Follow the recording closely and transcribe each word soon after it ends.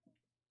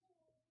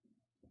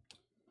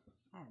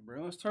All right,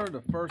 bro, let's turn to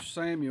 1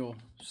 Samuel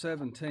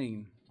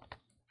 17.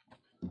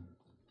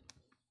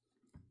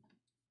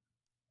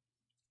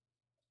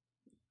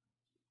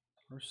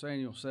 1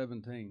 Samuel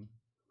 17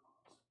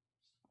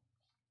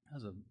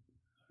 has a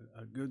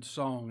good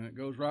song, and it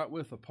goes right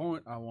with the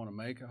point I want to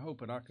make. I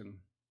hope I can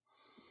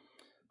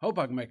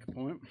make a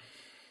point.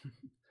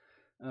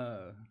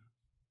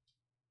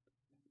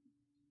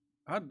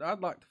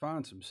 I'd like to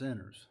find some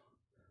sinners.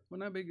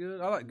 Wouldn't that be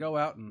good? I like to go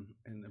out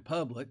in the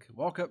public,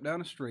 walk up down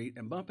the street,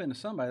 and bump into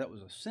somebody that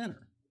was a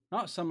sinner.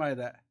 Not somebody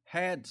that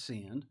had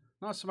sinned,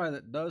 not somebody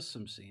that does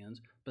some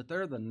sins, but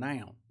they're the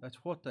noun. That's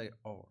what they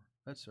are.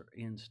 That's their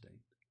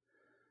instinct.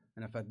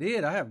 And if I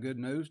did, I have good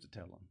news to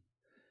tell them.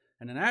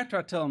 And then after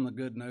I tell them the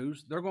good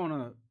news, they're going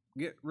to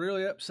get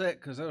really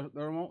upset because they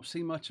won't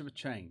see much of a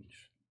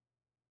change.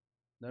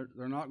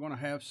 They're not going to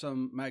have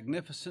some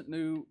magnificent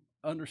new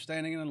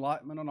understanding and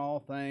enlightenment on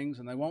all things,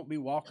 and they won't be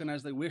walking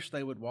as they wish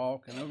they would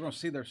walk, and they're going to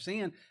see their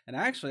sin. And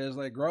actually, as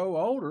they grow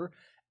older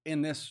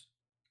in this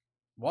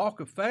walk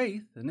of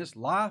faith, in this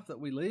life that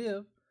we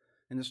live,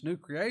 in this new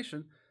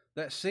creation,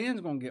 that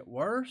sin's going to get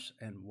worse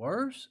and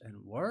worse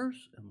and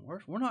worse and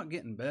worse. We're not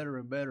getting better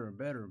and better and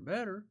better and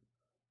better.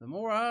 The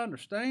more I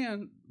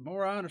understand,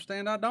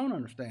 I don't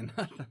understand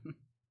nothing.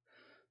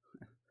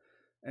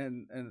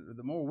 And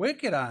the more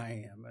wicked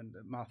I am, and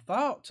my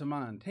thoughts and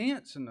my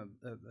intents, and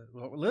the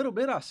little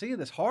bit I see of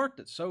this heart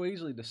that so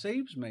easily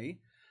deceives me,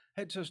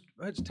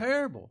 it's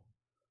terrible.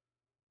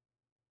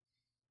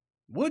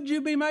 Would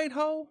you be made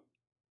whole?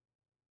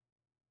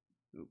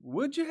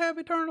 Would you have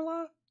eternal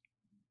life?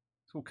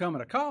 It's going to come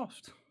at a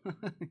cost.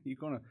 You're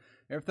going to,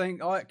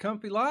 everything, all that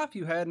comfy life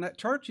you had in that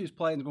church you was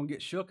playing is going to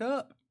get shook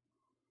up.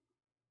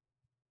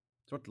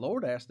 That's what the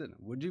Lord asked, didn't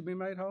it? Would you be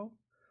made whole?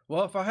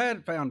 Well, if I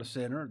had found a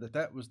sinner,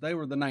 they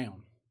were the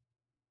noun.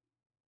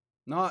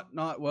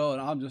 Not, well,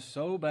 and I'm just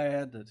so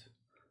bad that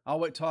I'll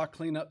wait till I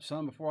clean up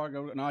some before I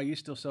go. No, you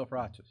still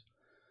self-righteous.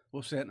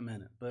 We'll see it in a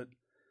minute. But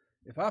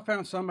if I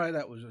found somebody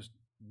that was just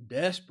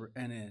desperate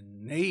and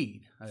in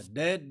need, a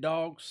dead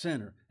dog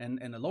sinner, and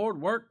the Lord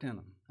worked in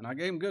them, and I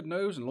gave him good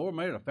news, and the Lord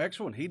made it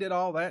effectual, and he did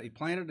all that. He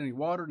planted and he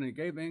watered and he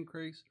gave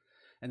increase.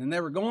 And then they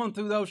were going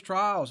through those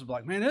trials of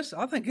like, man,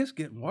 I think it's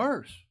getting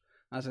worse.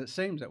 I said, it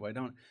seems that way,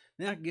 don't it?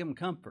 Then I can give them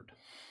comfort.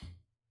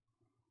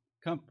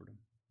 Comfort them.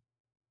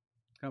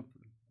 Comfort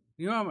them.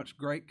 You know how much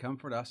great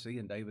comfort I see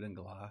in David and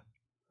Goliath?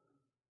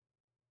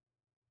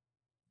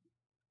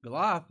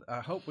 Goliath, I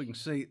hope we can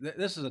see,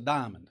 this is a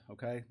diamond,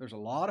 okay? There's a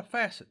lot of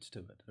facets to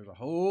it. There's a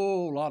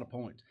whole lot of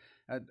points.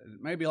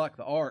 Maybe like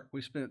the ark,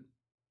 we spent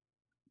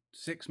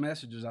 6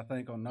 messages, I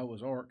think, on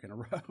Noah's Ark in a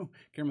row.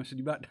 Cameron said,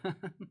 you about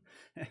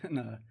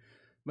done?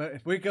 But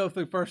if we go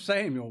through 1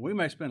 Samuel, we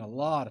may spend a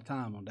lot of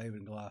time on David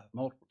and Goliath,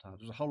 multiple times.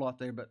 There's a whole lot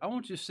there, but I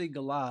want you to see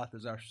Goliath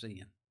as our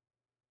sin.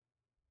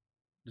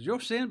 Does your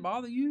sin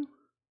bother you?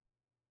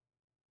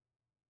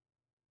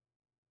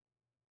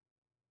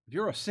 If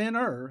you're a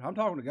sinner, I'm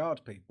talking to God's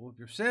people. If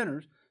you're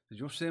sinners, does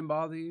your sin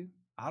bother you?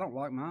 I don't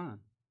like mine.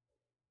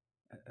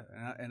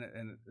 And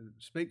it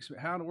speaks,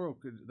 how in the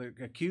world could the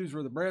accuser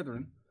of the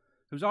brethren,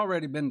 who's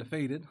already been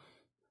defeated,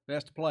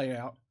 has to play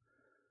out,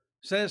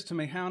 says to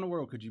me, how in the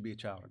world could you be a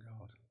child of God?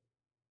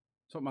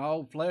 That's what my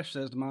old flesh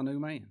says to my new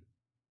man.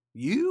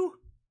 You?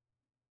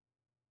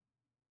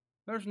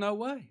 There's no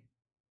way.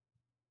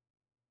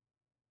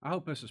 I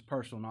hope this is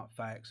personal, not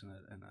facts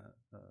and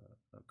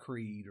a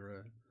creed or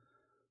a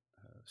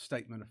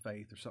statement of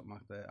faith or something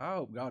like that. I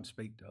hope God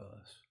speak to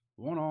us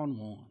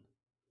one-on-one.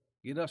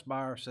 Get us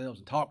by ourselves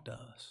and talk to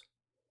us.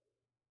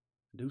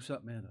 Do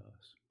something in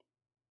us.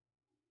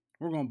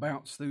 We're going to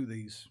bounce through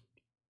these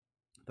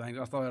things.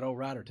 I thought that old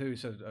writer too. He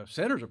said, "A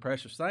sinner's a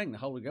precious thing. The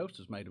Holy Ghost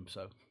has made him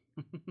so."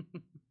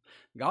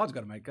 God's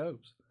got to make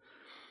those.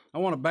 I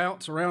want to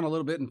bounce around a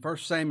little bit in 1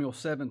 Samuel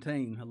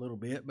 17 a little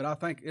bit, but I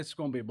think it's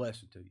going to be a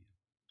blessing to you.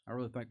 I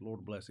really think the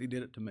Lord will bless. He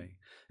did it to me.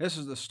 This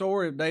is the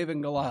story of David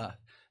and Goliath.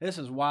 This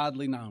is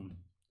widely known.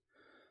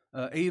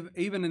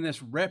 Even in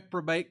this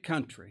reprobate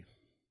country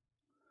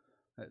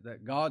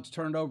that God's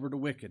turned over to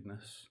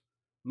wickedness,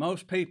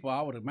 most people,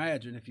 I would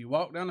imagine, if you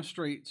walk down the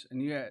streets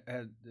and you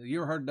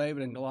ever heard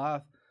David and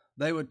Goliath,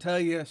 they would tell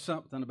you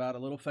something about a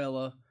little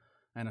fella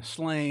and a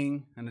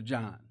sling and a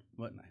giant,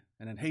 wouldn't they?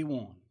 And then he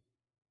won.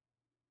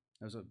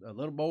 There was a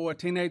little boy, a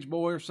teenage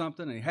boy or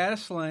something, and he had a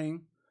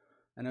sling,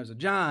 and there was a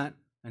giant,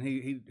 and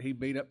he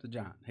beat up the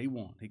giant. He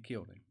won. He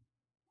killed him.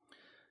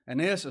 And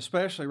this,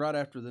 especially right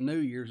after the New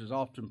Year's, is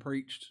often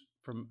preached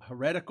from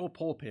heretical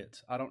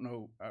pulpits. I don't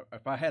know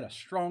if I had a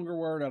stronger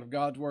word out of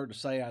God's word to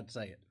say, I'd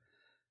say it.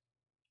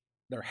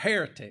 They're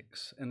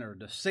heretics, and they're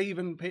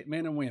deceiving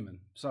men and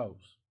women,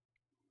 souls.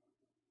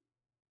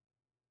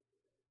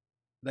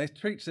 They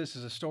preach this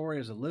as a story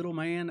as a little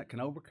man that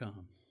can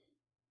overcome.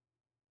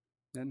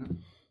 Isn't it?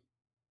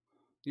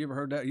 You ever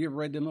heard that? You ever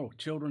read them little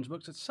children's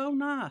books? It's so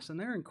nice, and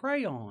they're in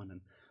crayon,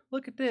 and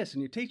look at this,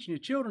 and you're teaching your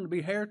children to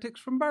be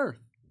heretics from birth.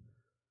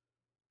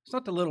 It's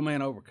not the little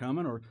man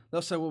overcoming, or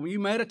they'll say, well,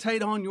 you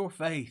meditate on your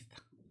faith,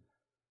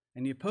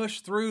 and you push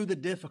through the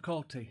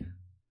difficulty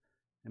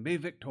and be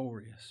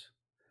victorious.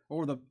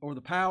 or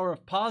the power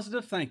of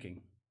positive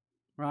thinking,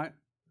 right?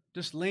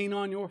 Just lean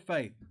on your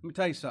faith. Let me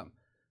tell you something.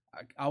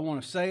 I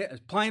want to say it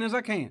as plain as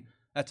I can.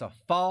 That's a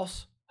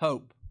false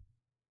hope.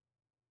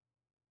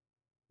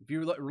 If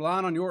you're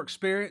relying on your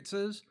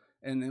experiences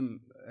and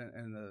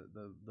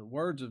the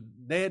words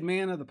of dead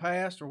men of the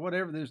past or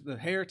whatever, there's the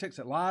heretics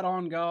that lied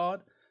on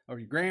God or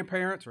your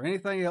grandparents or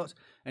anything else,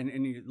 and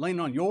you lean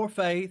on your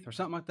faith or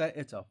something like that,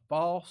 it's a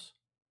false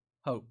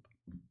hope.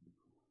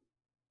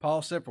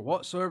 Paul said, for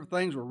whatsoever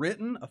things were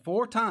written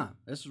aforetime,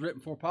 this is written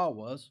before Paul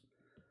was,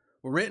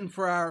 were written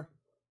for our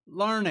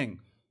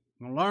learning.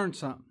 We're going to learn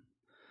something.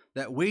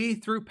 That we,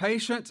 through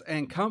patience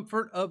and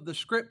comfort of the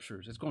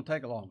Scriptures, it's going to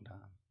take a long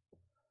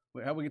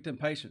time. How we get them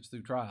patience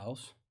through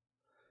trials,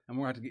 and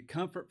we're going to have to get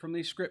comfort from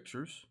these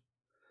Scriptures,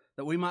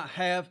 that we might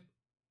have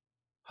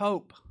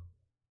hope.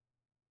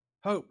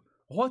 Hope.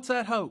 What's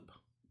that hope?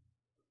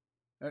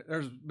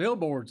 There's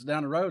billboards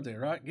down the road there,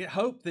 right? Get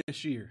hope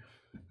this year.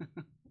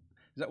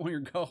 Is that one of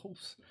your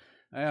goals?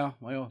 Yeah,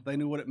 well, if they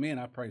knew what it meant,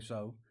 I pray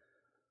so.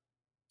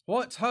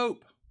 What's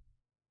hope?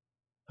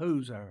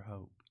 Who's our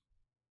hope?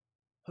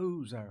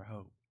 Who's our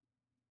hope?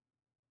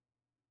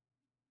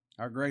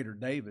 Our greater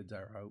David's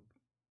our hope.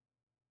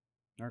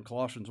 There in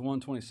Colossians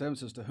 1:27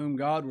 says, to whom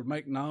God would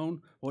make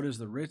known what is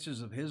the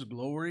riches of his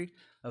glory,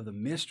 of the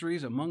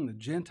mysteries among the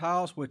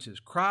Gentiles, which is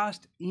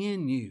Christ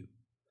in you,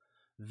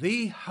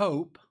 the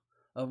hope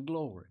of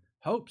glory.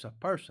 Hope's a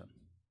person.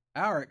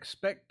 Our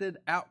expected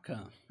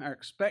outcome, our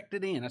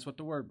expected end, that's what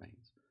the word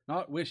means.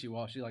 Not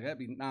wishy-washy, like that'd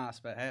be nice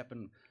if that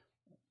happened.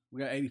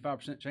 We got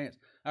 85% chance.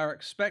 Our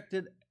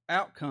expected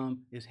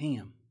outcome is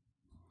him.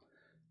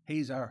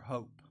 He's our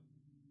hope.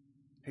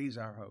 He's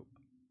our hope.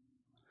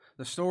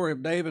 The story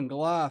of David and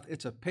Goliath,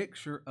 it's a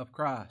picture of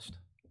Christ.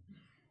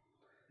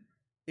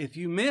 If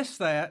you miss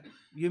that,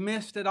 you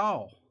missed it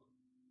all.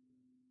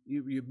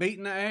 You're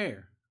beating the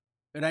air.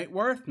 It ain't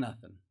worth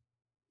nothing.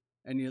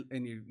 And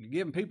you're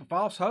giving people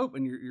false hope,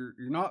 and you're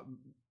not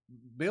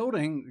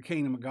building the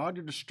kingdom of God.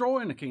 You're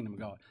destroying the kingdom of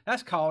God.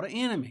 That's called an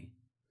enemy.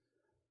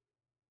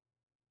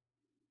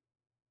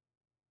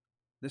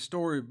 This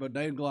story of David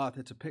and Goliath,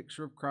 it's a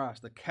picture of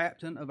Christ, the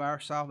captain of our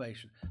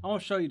salvation. I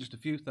want to show you just a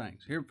few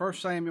things. Here in 1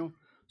 Samuel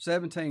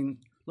 17,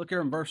 look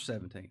here in verse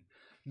 17.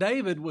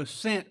 David was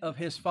sent of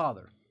his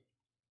father.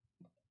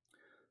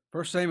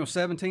 1 Samuel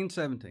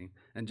 17:17.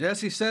 And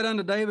Jesse said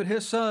unto David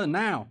his son,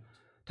 now,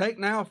 take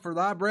now for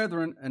thy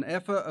brethren an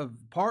ephah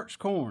of parched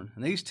corn,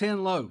 and these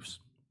 10 loaves,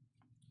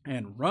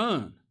 and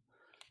run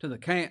to the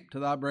camp to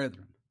thy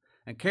brethren,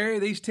 and carry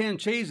these 10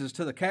 cheeses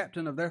to the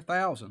captain of their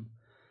 1,000,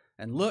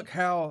 and look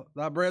how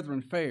thy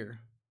brethren fare,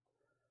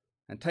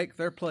 and take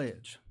their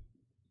pledge.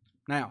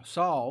 Now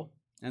Saul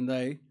and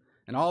they,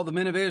 and all the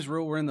men of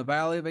Israel were in the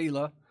valley of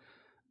Elah,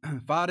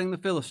 fighting the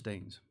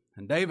Philistines.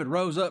 And David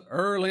rose up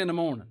early in the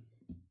morning,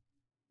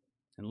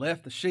 and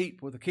left the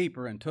sheep with the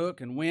keeper, and took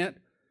and went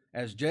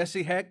as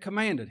Jesse had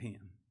commanded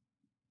him.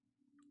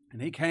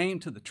 And he came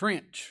to the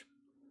trench,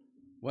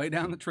 way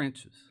down the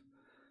trenches,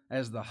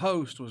 as the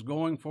host was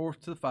going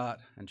forth to the fight,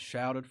 and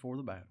shouted for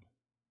the battle.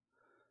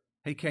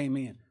 He came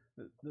in.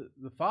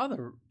 The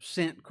Father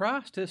sent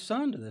Christ, his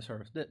Son, to this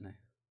earth, didn't he?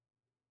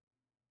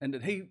 And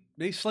did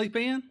he sleep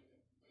in?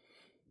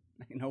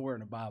 Ain't nowhere in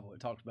the Bible it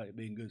talks about it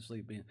being good to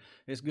sleep in.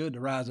 It's good to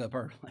rise up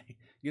early.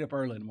 Get up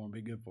early in the morning,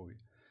 be good for you.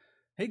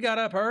 He got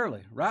up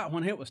early, right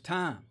when it was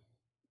time.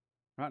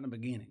 Right in the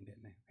beginning,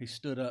 didn't he? He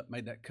stood up,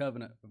 made that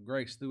covenant of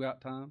grace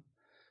throughout time.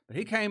 But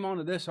he came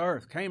onto this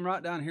earth, came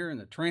right down here in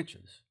the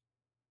trenches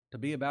to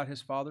be about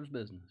his Father's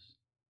business.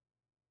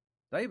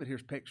 David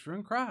here's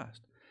picturing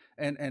Christ.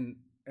 And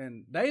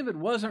David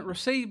wasn't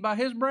received by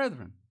his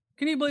brethren.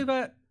 Can you believe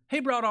that? He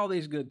brought all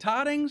these good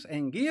tidings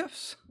and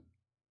gifts.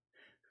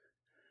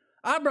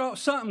 I brought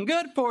something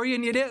good for you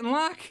and you didn't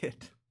like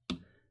it.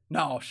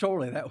 No,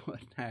 surely that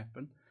wouldn't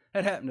happen.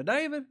 It happened to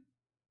David.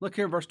 Look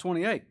here in verse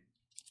 28.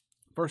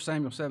 1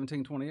 Samuel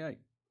 17:28.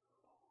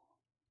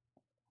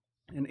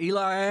 And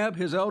Eliab,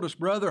 his eldest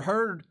brother,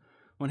 heard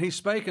when he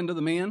spake unto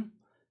the men,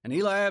 and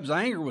Eliab's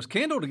anger was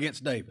kindled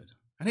against David.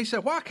 And he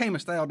said, why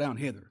camest thou down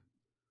hither?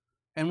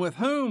 And with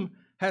whom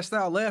hast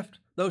thou left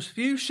those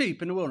few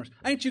sheep in the wilderness?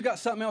 Ain't you got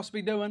something else to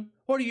be doing?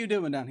 What are you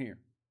doing down here?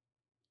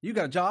 You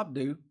got a job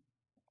to do.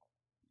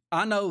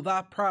 I know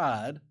thy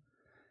pride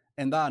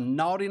and thy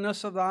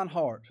naughtiness of thine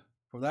heart,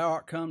 for thou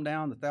art come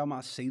down that thou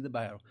mightst see the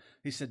battle.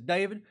 He said,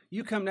 David,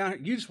 you come down here,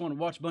 you just want to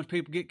watch a bunch of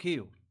people get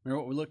killed.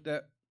 Remember what we looked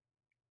at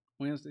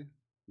Wednesday?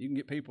 You can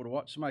get people to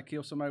watch somebody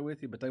kill somebody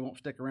with you, but they won't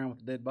stick around with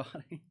the dead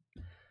body.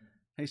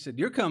 He said,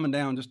 you're coming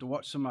down just to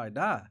watch somebody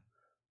die.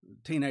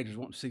 Teenagers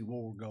want to see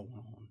war going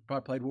on.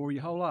 Probably played war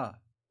your whole life.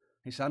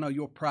 He said, I know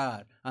your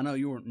pride. I know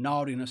your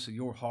naughtiness of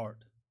your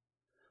heart.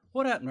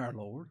 What happened to our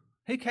Lord?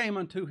 He came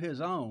unto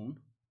his own,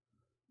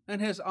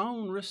 and his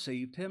own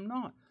received him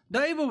not.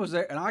 David was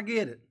there, and I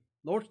get it.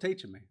 Lord's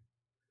teaching me.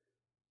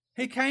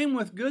 He came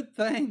with good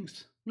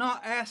things,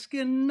 not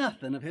asking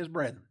nothing of his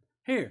brethren.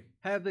 Here,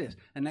 have this.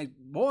 And they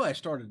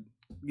started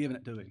giving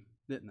it to him,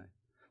 didn't they?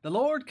 The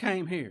Lord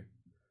came here,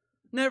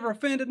 never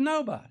offended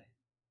nobody.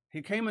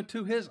 He came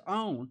into his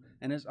own,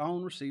 and his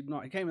own received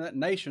not. He came to that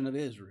nation of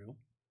Israel.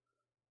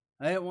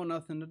 They didn't want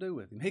nothing to do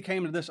with him. He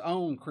came to this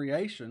own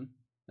creation,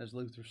 as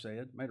Luther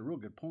said. Made a real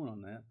good point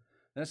on that.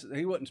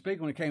 He wasn't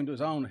speaking when he came to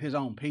his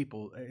own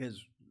people,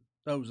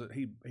 those that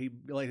he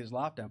laid his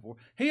life down for.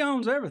 He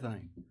owns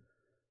everything.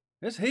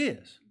 It's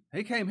his.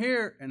 He came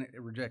here and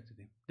it rejected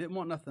him. Didn't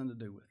want nothing to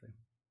do with him.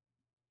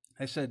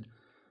 They said,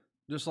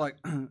 just like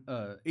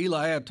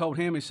Eliab told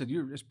him, he said,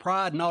 it's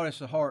pride and all this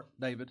the heart,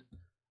 David.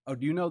 Oh,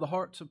 do you know the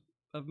hearts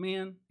of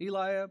men,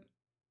 Eliab?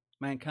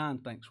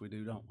 Mankind thinks we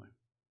do, don't we?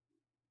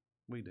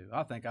 We do.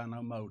 I think I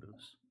know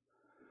motives.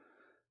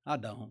 I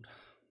don't.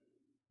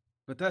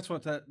 But that's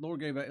what that Lord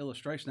gave that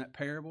illustration, that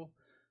parable.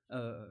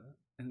 And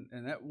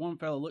that one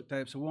fellow looked at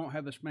him and said, we won't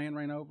have this man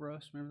reign over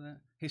us. Remember that?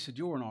 He said,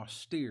 you're an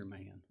austere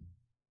man.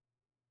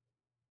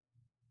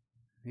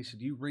 He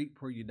said, you reap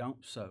where you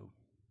don't sow.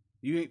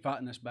 You ain't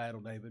fighting this battle,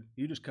 David.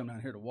 You just come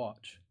down here to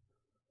watch.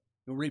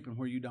 You're reaping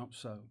where you don't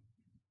sow.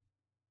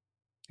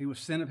 He was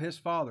sent of his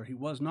father. He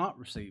was not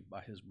received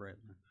by his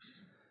brethren.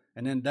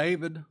 And then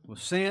David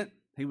was sent.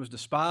 He was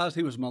despised.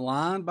 He was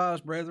maligned by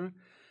his brethren.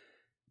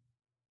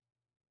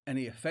 And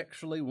he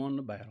effectually won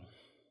the battle.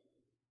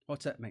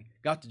 What's that mean?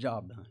 Got the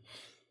job done.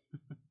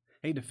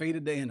 He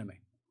defeated the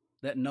enemy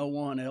that no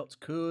one else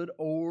could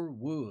or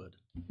would,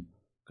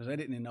 because they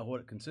didn't even know what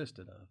it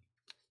consisted of.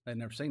 They'd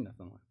never seen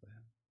nothing like that.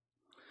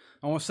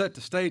 I want to set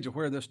the stage of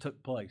where this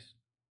took place.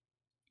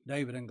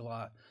 David and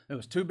Goliath. There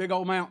was two big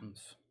old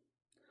mountains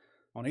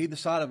on either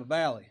side of a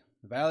valley.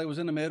 The valley was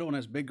in the middle, and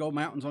there's big old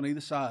mountains on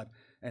either side.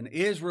 And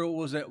Israel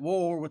was at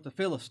war with the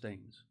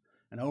Philistines.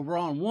 And over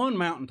on one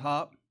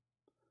mountaintop,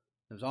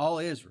 there was all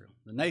Israel,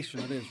 the nation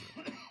of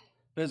Israel,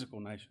 physical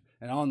nation.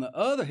 And on the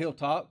other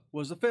hilltop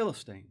was the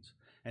Philistines.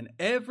 And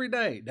every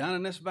day down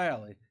in this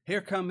valley,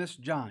 here come this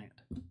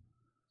giant.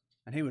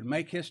 And he would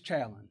make his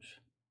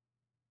challenge.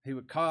 He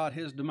would call out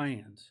his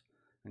demands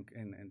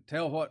and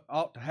tell what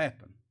ought to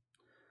happen.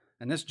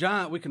 And this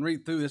giant, we can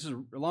read through. This is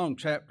a long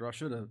chapter. I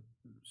should have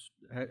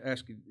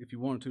asked you if you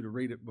wanted to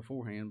read it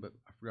beforehand, but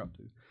I forgot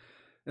to.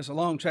 It's a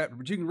long chapter,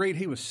 but you can read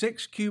he was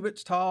 6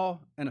 cubits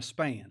tall and a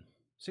span.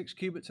 6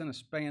 cubits and a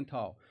span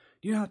tall.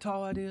 Do you know how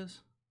tall that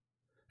is?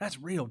 That's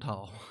real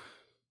tall.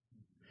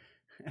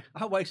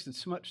 I wasted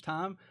so much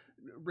time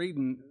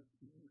reading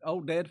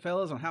old dead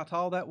fellas on how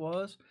tall that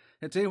was.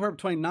 It's anywhere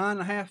between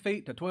 9.5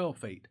 feet to 12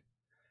 feet.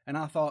 And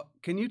I thought,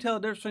 can you tell the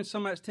difference between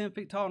somebody that's 10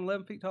 feet tall and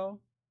 11 feet tall?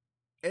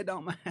 It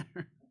don't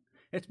matter.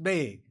 It's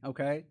big,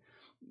 okay?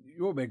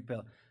 You're a big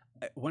fella.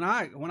 When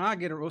I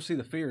get it, we'll see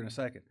the fear in a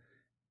second.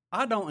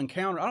 I don't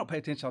pay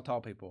attention to how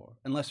tall people are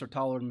unless they're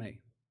taller than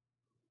me.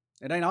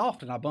 It ain't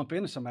often I bump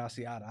into somebody I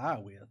see eye to eye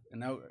with.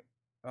 And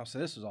I say,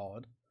 this is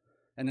odd.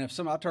 And if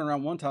I turned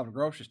around one time at a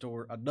grocery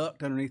store, I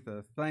ducked underneath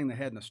the thing they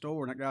had in the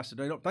store, and that guy said,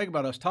 they don't think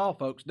about us tall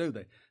folks, do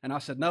they? And I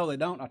said, no, they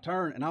don't. I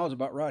turned, and I was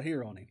about right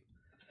here on him.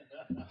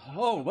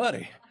 Oh,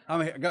 buddy. I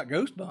mean, I got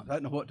goosebumps. I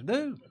didn't know what to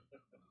do.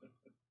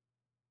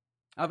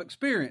 I've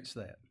experienced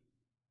that.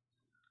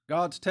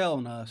 God's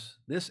telling us,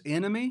 this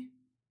enemy,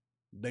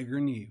 bigger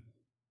than you.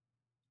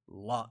 A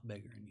lot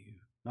bigger than you.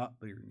 Not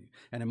bigger than you.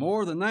 And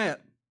more than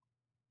that,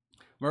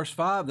 verse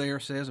 5 there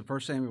says in 1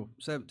 Samuel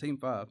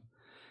 17:5,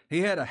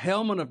 he had a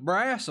helmet of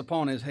brass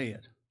upon his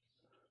head.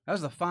 That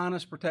was the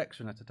finest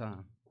protection at the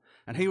time.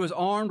 And he was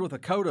armed with a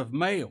coat of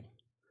mail.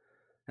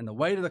 And the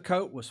weight of the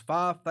coat was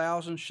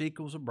 5,000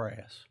 shekels of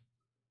brass.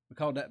 We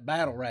called that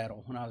battle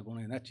rattle when I was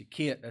going in. That's your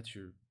kit. That's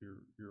your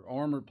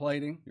armor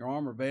plating, your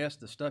armor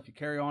vest, the stuff you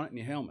carry on it, and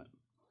your helmet.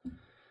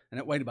 And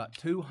it weighed about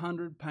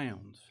 200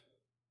 pounds.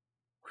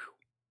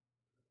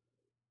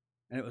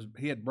 Whew. And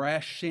he had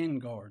brass shin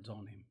guards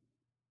on him.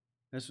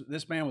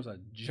 This man was a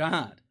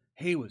giant.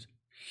 He was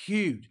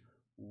huge,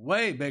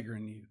 way bigger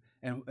than you.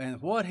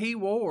 And what he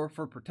wore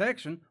for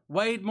protection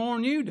weighed more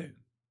than you do.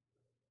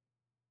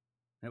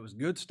 It was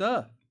good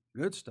stuff.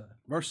 Good stuff.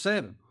 Verse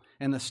 7.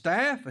 And the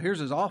staff, here's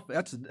his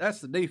that's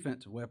the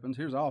defensive weapons.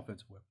 Here's the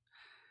offensive weapon.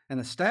 And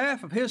the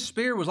staff of his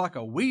spear was like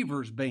a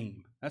weaver's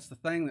beam. That's the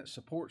thing that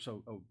supports a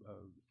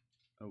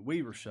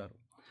weaver's shuttle.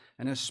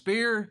 And his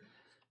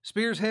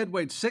spear's head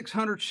weighed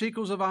 600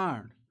 shekels of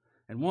iron,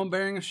 and one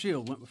bearing a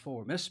shield went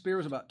before him. This spear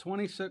was about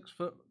 26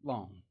 foot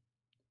long,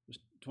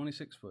 just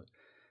 26 foot.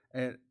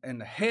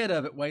 And the head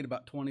of it weighed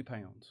about 20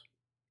 pounds.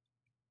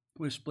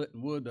 We were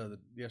splitting wood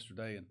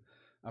yesterday, and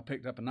I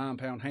picked up a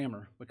 9-pound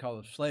hammer. We call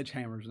it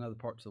sledgehammers in other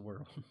parts of the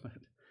world.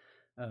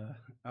 But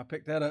I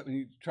picked that up, and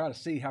you try to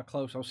see how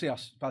close. I'll see if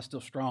I'm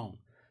still strong.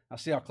 I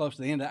see how close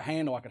to the end of that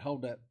handle I could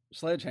hold that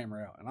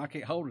sledgehammer out. And I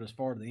can't hold it as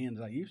far to the end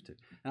as I used to.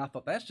 And I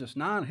thought, that's just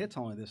 9 hits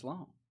only this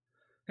long.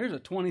 Here's a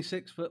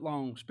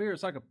 26-foot-long spear.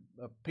 It's like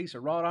a piece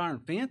of wrought iron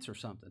fence or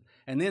something.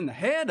 And then the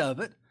head of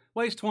it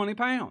weighs 20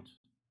 pounds.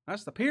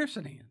 That's the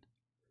piercing end.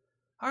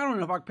 I don't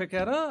know if I could pick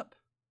that up.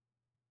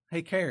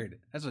 He carried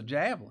it. That's a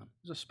javelin.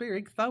 It's a spear.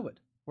 He could throw it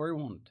where he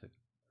wanted to.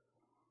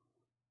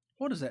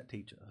 What does that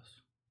teach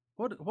us?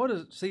 What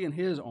does seeing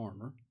his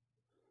armor,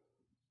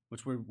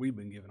 which we've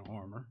been given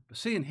armor, but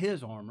seeing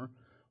his armor,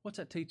 what's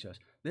that teach us?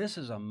 This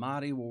is a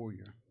mighty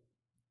warrior.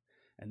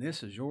 and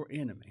this is your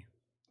enemy.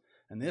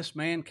 And this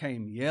man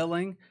came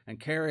yelling and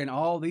carrying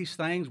all these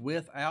things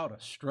without a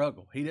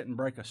struggle. He didn't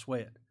break a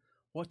sweat.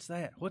 What's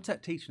that? What's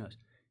that teaching us?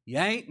 You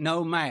ain't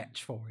no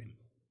match for him.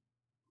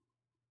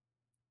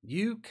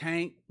 You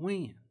can't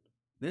win.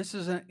 This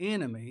is an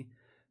enemy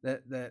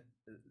that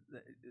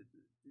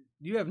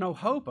you have no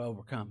hope of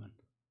overcoming.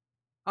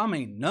 I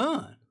mean,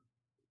 none.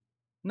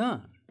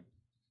 None.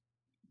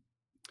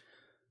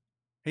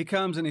 He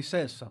comes and he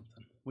says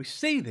something. We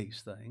see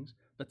these things,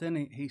 but then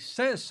he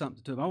says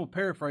something to them. I'm going to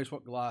paraphrase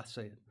what Goliath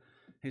said.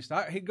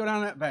 He'd go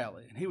down that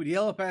valley, and he would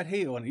yell up that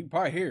hill, and you'd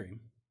probably hear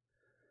him,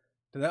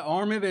 to that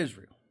army of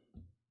Israel.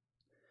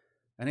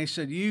 And he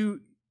said,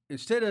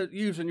 instead of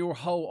using your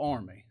whole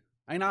army,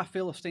 ain't I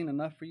Philistine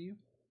enough for you?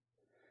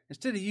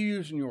 Instead of you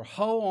using your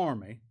whole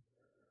army,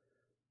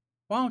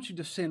 why don't you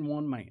just send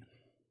one man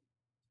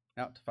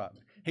out to fight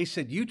me? He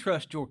said, you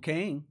trust your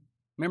king.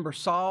 Remember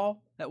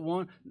Saul, that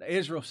one?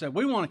 Israel said,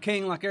 we want a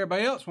king like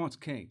everybody else wants a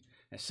king.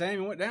 And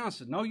Samuel went down and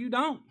said, no, you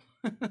don't.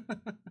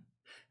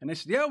 And they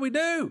said, yeah, we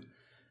do.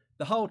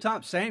 The whole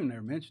time, Samuel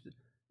never mentioned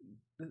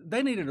it.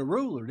 They needed a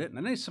ruler, didn't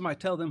they? They needed somebody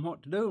to tell them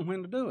what to do and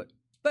when to do it.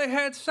 They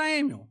had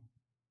Samuel,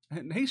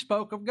 and he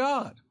spoke of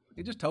God.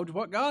 He just told you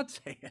what God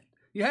said.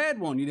 You had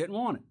one, you didn't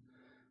want it.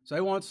 So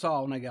they wanted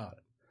Saul, and they got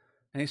it.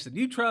 And he said,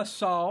 you trust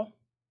Saul.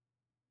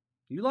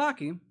 You like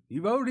him.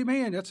 You voted him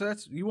in.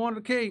 That's you wanted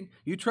a king.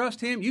 You trust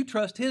him. You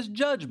trust his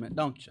judgment,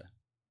 don't you?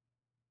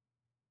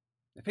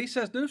 If he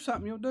says do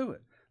something, you'll do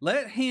it.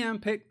 Let him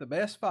pick the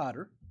best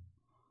fighter,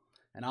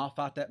 and I'll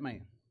fight that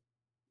man.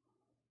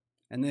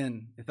 And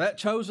then if that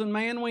chosen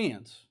man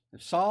wins,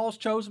 if Saul's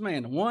chosen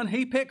man, the one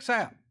he picks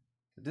out,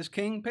 that this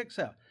king picks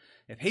out,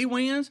 if he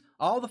wins,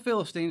 all the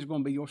Philistines are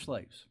going to be your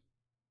slaves.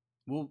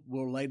 We'll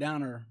lay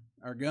down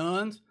our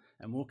guns,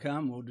 and we'll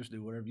come, we'll just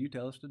do whatever you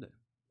tell us to do.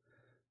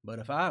 But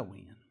if I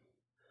win,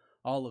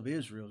 all of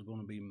Israel is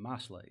going to be my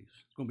slaves.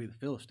 It's going to be the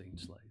Philistine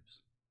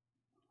slaves.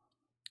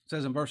 It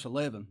says in verse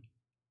 11,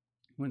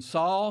 when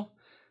Saul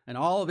and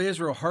all of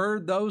Israel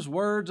heard those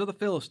words of the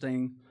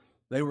Philistine,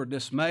 they were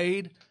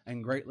dismayed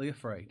and greatly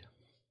afraid.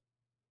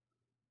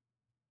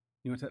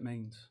 You know what that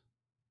means?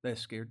 They're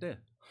scared to death.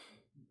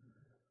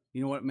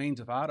 You know what it means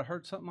if I'd have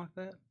heard something like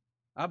that?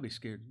 I'd be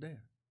scared to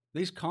death.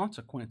 These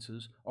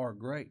consequences are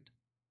great.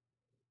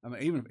 I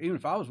mean, even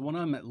if I was one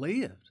of them that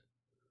lived,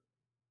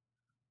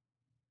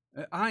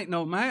 I ain't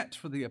no match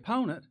for the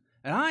opponent,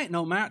 and I ain't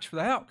no match for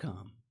the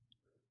outcome.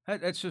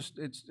 It's just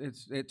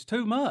it's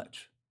too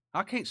much.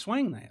 I can't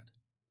swing that.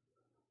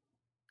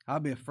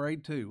 I'd be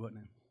afraid too,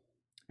 wouldn't it?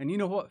 And you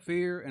know what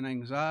fear and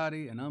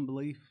anxiety and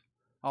unbelief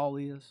all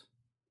is?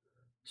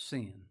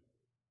 Sin.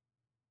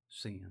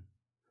 Sin.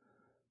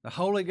 The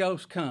Holy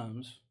Ghost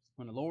comes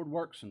when the Lord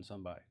works in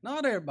somebody.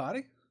 Not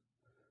everybody.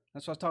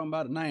 That's what I was talking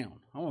about, a noun.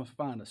 I want to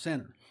find a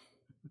sinner,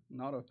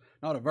 not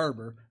a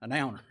verber, a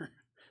nouner.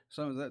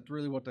 So that's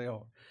really what they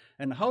are.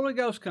 And the Holy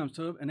Ghost comes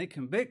to them, and He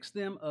convicts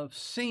them of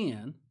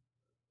sin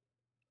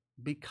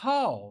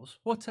because,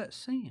 what's that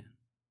sin?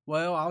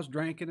 Well, I was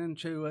drinking and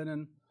chewing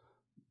and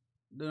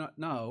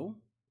no,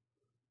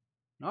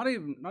 not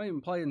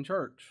even playing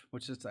church,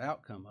 which is the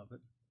outcome of it,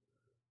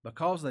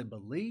 because they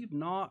believe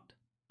not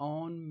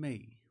on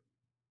me.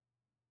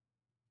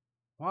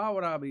 Why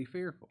would I be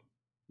fearful?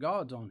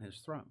 God's on His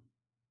throne.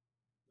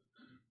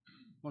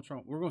 What's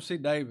wrong? We're going to see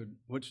David,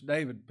 which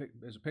David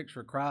is a picture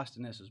of Christ,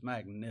 and this is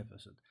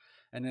magnificent.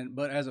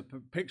 But as a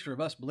picture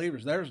of us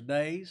believers, there's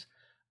days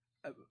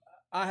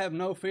I have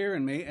no fear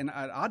in me, and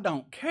I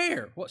don't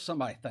care what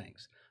somebody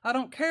thinks. I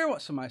don't care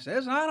what somebody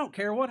says, and I don't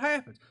care what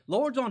happens.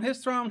 Lord's on His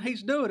throne.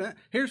 He's doing it.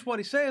 Here's what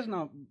He says.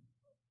 Now,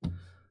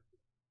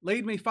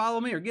 lead me,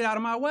 follow me, or get out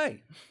of my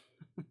way.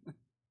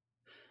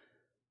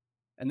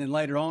 And then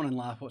later on in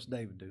life, what's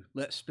David do?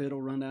 Let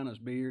spittle run down his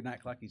beard and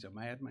act like he's a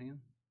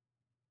madman?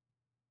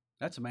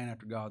 That's a man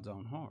after God's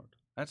own heart.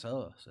 That's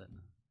us, isn't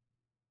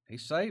it? He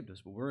saved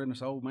us, but we're in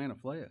this old man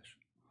of flesh.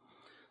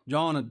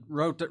 John had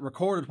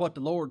recorded what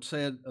the Lord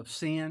said of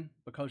sin,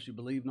 because you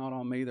believe not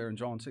on me, there in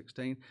John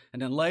 16.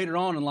 And then later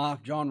on in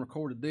life, John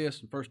recorded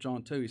this in 1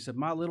 John 2. He said,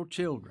 my little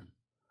children,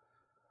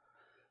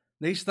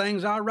 these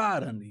things I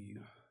write unto you,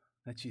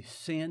 that you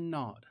sin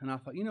not. And I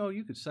thought,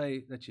 you could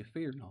say that you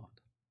fear not,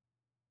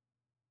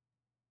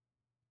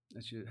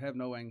 that you have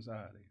no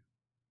anxiety.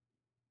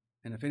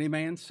 And if any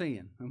man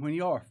sin, and when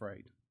you are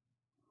afraid,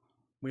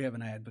 we have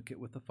an advocate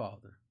with the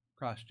Father,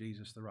 Christ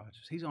Jesus the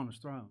righteous. He's on His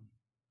throne.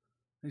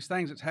 These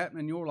things that's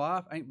happening in your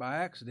life ain't by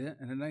accident,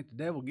 and it ain't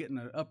the devil getting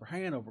the upper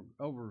hand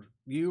over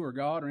you or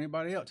God or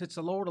anybody else. It's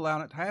the Lord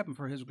allowing it to happen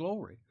for His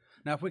glory.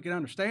 Now, if we could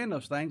understand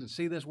those things and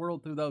see this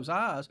world through those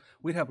eyes,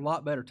 we'd have a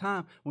lot better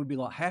time. We'd be a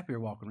lot happier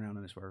walking around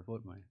in this world,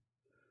 wouldn't we?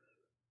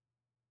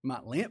 You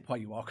might limp while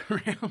you walk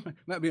around.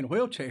 Might be in a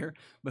wheelchair,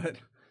 but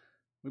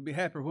we'd be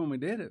happier when we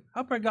did it.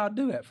 I pray God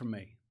do that for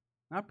me.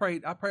 I pray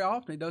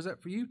often He does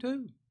that for you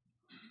too.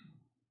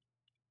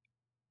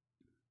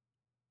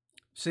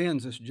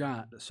 Sin's this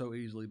giant that so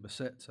easily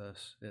besets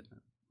us, isn't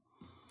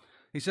it?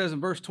 He says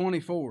in verse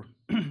 24,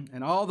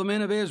 and all the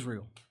men of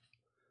Israel,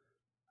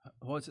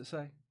 what's it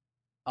say?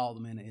 All the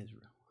men of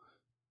Israel.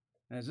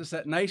 Is this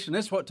that nation?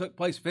 This is what took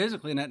place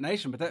physically in that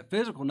nation, but that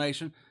physical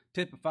nation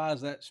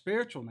typifies that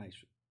spiritual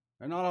nation.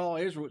 They're not all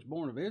Israel that's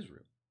born of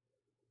Israel.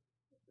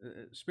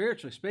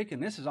 Spiritually speaking,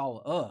 this is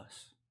all of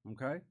us,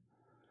 okay?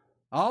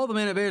 All the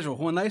men of Israel,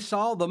 when they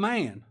saw the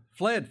man,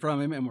 fled from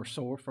him and were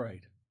sore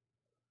afraid.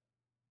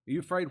 Are you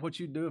afraid what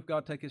you'd do if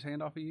God take his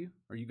hand off of you?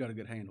 Or you got a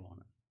good handle on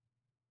it?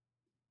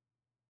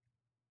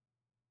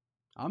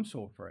 I'm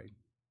so afraid.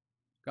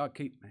 God,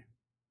 keep me.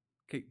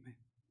 Keep me.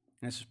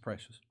 This is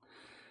precious.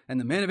 And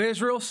the men of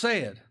Israel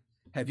said,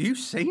 have you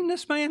seen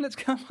this man that's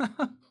come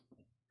up?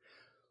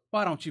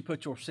 Why don't you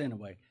put your sin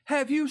away?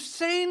 Have you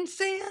seen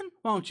sin?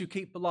 Why don't you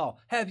keep the law?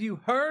 Have you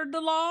heard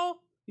the law?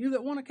 You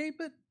that want to keep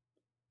it?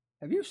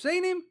 Have you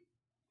seen him?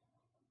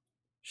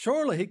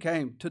 Surely he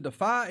came to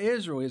defy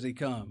Israel as he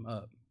come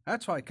up.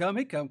 That's why he come.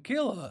 He come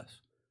kill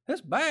us.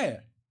 That's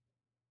bad.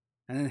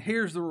 And then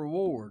here's the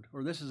reward,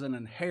 or this is an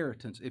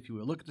inheritance, if you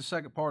will. Look at the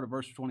second part of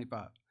verse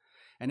 25.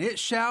 And it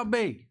shall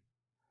be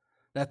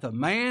that the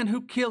man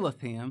who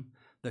killeth him,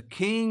 the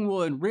king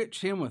will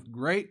enrich him with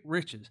great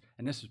riches.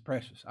 And this is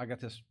precious. I got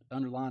this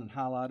underlined and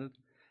highlighted.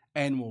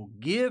 And will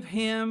give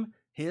him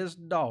his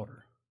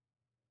daughter.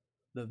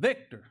 The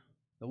victor,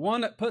 the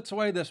one that puts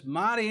away this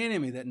mighty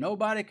enemy that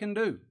nobody can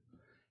do.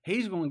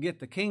 He's going to get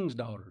the king's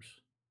daughters.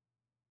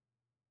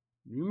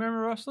 You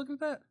remember us looking at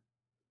that?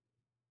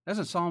 That's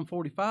in Psalm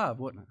 45,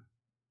 wasn't it?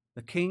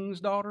 The king's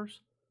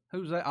daughters.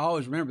 Who's that? I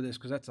always remember this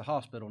because that's a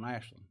hospital in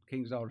Ashland.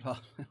 King's Daughters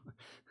Hospital.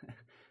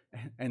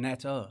 And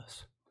that's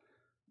us.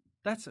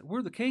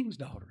 We're the king's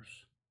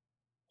daughters.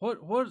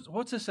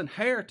 What's this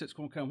inheritance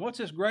going to come? What's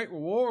this great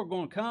reward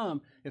going to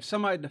come if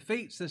somebody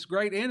defeats this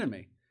great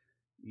enemy?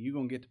 You're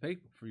going to get the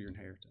people for your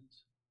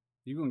inheritance.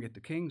 You're going to get the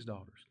king's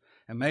daughters.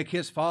 And make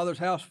his father's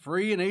house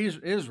free in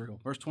Israel.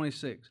 Verse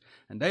 26.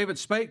 And David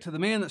spake to the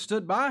men that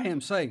stood by him,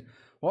 saying,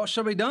 what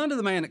shall be done to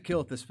the man that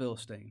killeth this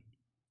Philistine,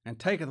 and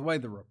taketh away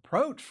the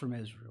reproach from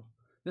Israel?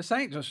 This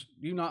ain't just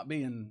you not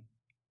being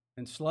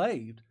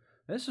enslaved.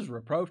 This is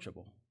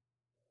reproachable.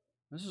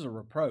 This is a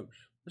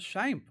reproach. It's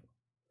shameful.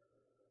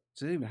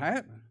 It's even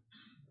happening.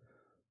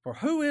 For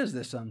who is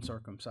this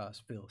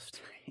uncircumcised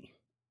Philistine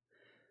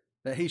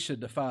that he should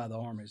defy the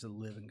armies of the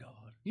living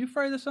God? You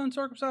afraid of this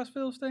uncircumcised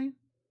Philistine?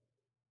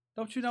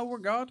 Don't you know we're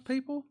God's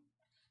people?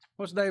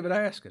 What's David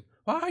asking?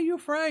 Why are you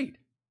afraid?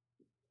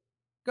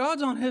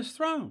 God's on his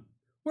throne.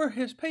 We're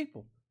his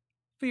people.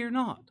 Fear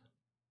not.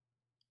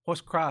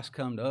 What's Christ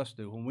come to us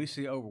do? When we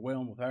see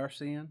overwhelmed with our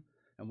sin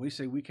and we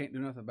see we can't do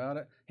nothing about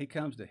it, he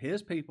comes to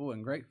his people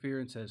in great fear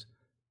and says,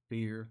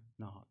 fear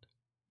not.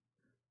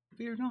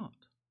 Fear not.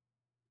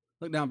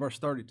 Look down verse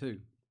 32.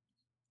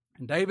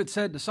 And David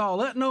said to Saul,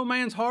 let no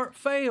man's heart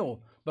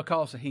fail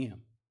because of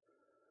him.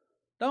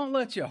 Don't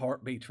let your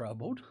heart be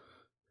troubled.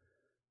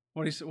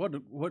 What he said,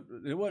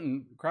 it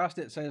wasn't, Christ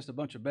didn't say this to a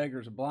bunch of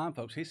beggars and blind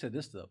folks. He said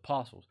this to the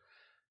apostles.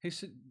 He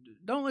said,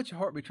 don't let your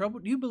heart be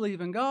troubled. You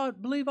believe in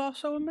God, believe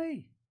also in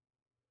me.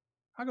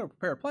 I go to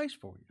prepare a place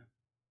for you.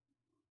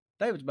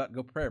 David's about to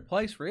go prepare a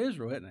place for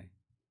Israel, isn't he?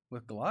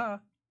 With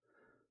Goliath.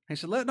 He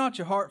said, let not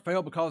your heart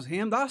fail because of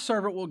him. Thy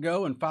servant will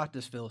go and fight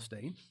this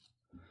Philistine.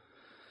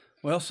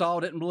 Well, Saul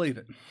didn't believe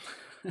it.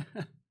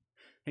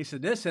 He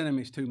said, this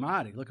enemy's too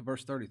mighty. Look at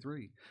verse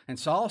 33. And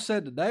Saul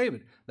said to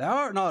David, thou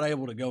art not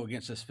able to go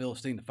against this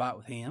Philistine to fight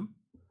with him,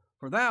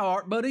 for thou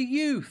art but a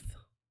youth.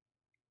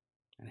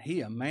 And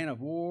he a man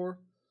of war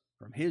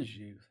from his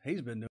youth.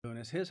 He's been doing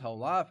this his whole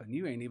life, and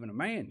you ain't even a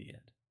man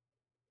yet.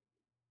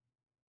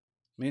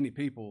 Many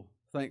people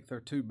think they're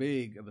too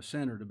big of a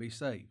sinner to be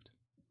saved.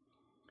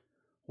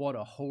 What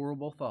a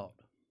horrible thought.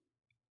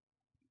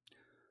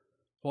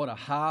 What a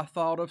high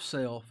thought of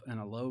self and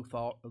a low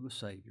thought of the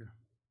Savior.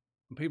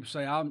 When people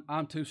say,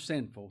 I'm too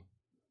sinful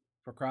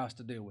for Christ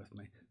to deal with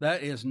me.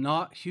 That is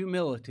not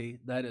humility,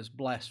 that is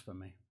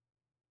blasphemy.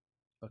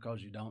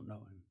 Because you don't know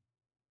him.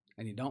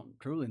 And you don't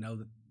truly know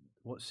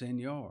what sin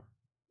you are.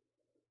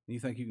 And you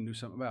think you can do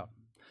something about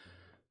it.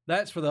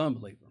 That's for the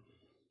unbeliever.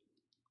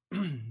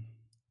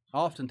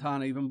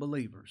 Oftentimes even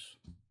believers.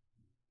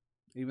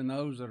 Even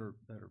those that are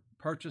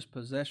purchased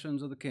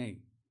possessions of the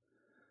King.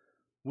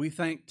 We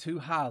think too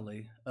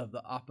highly of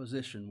the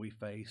opposition we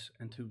face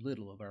and too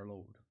little of our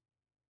Lord.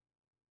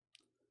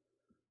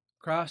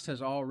 Christ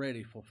has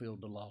already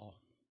fulfilled the law.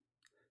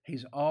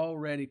 He's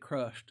already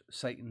crushed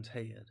Satan's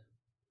head.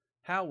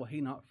 How will he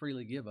not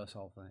freely give us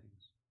all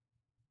things?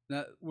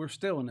 Now, we're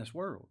still in this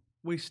world.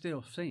 We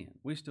still sin.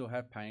 We still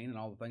have pain and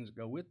all the things that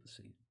go with the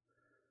sin.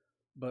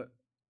 But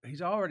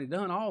he's already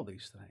done all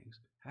these things.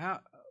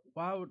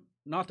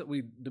 Not that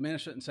we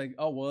diminish it and say,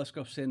 oh, well, let's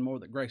go sin more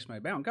that grace may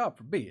abound. God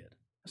forbid.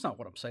 That's not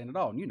what I'm saying at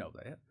all, and you know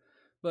that.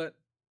 But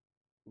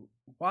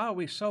why are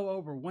we so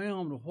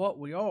overwhelmed with what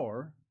we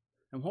are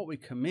and what we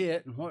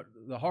commit and what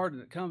the heart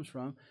that it comes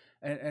from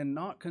and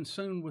not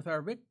consumed with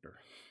our victor?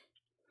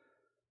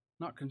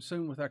 Not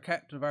consumed with our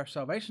captain of our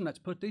salvation that's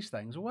put these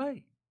things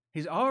away.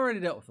 He's already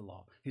dealt with the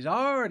law. He's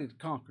already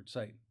conquered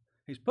Satan.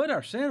 He's put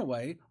our sin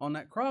away on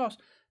that cross,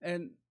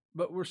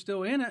 but we're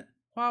still in it.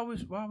 Why are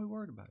we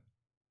worried about it?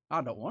 I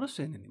don't want to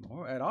sin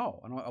anymore at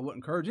all. I wouldn't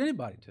encourage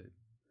anybody to.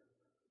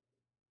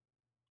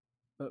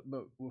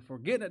 But if we're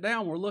getting it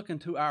down, we're looking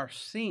to our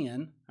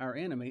sin, our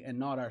enemy, and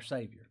not our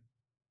Savior.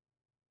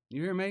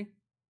 You hear me?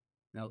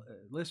 Now,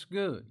 listen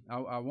good.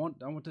 I want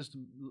this to,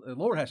 the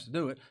Lord has to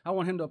do it. I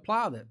want him to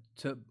apply that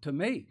to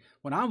me.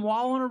 When I'm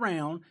wallowing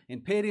around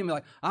in pity and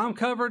like, I'm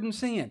covered in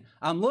sin,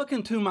 I'm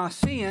looking to my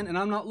sin, and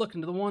I'm not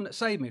looking to the one that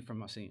saved me from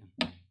my sin.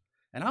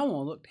 And I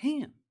want to look to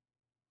him.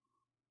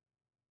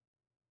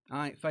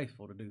 I ain't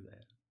faithful to do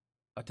that.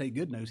 I'll tell you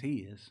good news, he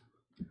is.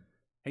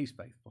 He's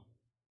faithful.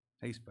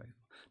 He's faithful.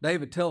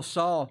 David tells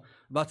Saul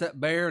about that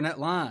bear and that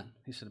lion.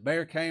 He said, a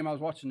bear came, I was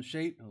watching the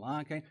sheep, and a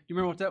lion came. Do you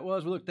remember what that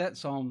was? We looked at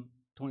Psalm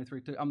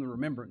 23:2. I'm the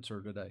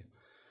remembrancer today.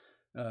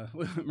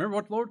 Remember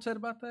what the Lord said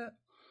about that?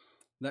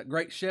 That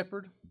great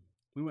shepherd?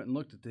 We went and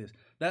looked at this.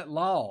 That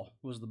law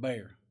was the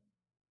bear.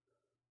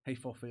 He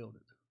fulfilled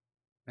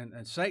it.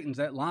 And Satan's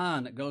that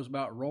lion that goes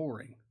about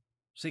roaring,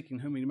 seeking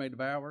whom he may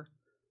devour.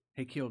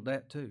 He killed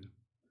that too.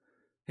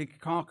 He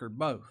conquered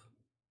both.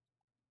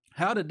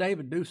 How did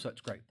David do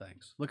such great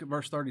things? Look at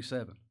verse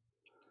 37.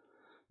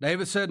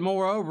 David said,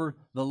 moreover,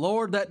 the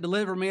Lord that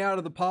delivered me out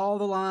of the paw of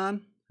the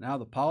lion and out of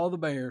the paw of the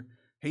bear,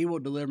 he will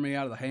deliver me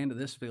out of the hand of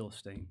this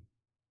Philistine.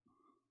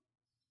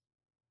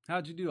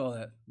 How'd you do all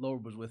that? The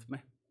Lord was with me.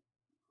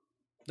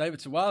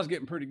 David said, well, I was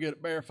getting pretty good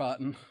at bear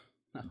fighting.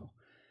 No.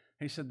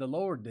 He said, the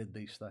Lord did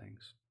these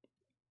things.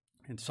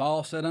 And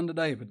Saul said unto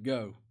David,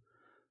 go,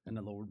 and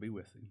the Lord be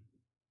with him.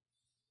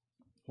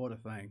 What a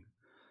thing.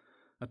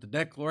 At the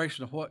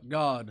declaration of what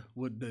God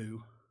would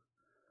do,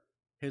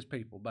 his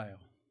people bow.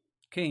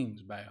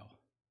 Kings bow.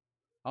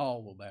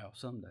 All will bow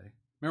someday.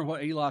 Remember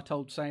what Eli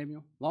told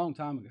Samuel? A long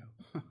time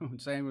ago, when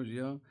Samuel was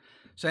young.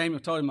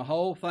 Samuel told him the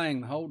whole thing,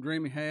 the whole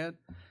dream he had,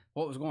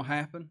 what was going to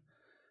happen.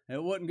 And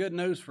it wasn't good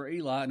news for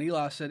Eli. And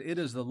Eli said, it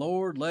is the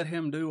Lord, let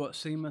him do what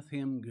seemeth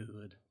him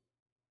good.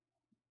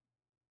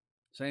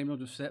 Samuel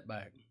just sat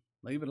back.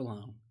 Leave it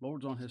alone.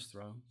 Lord's on his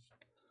throne.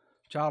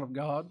 Child of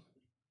God,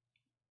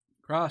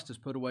 Christ has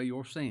put away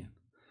your sin.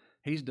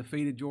 He's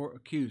defeated your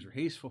accuser.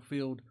 He's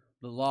fulfilled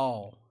the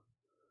law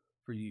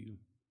for you.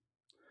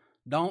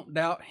 Don't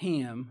doubt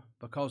him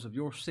because of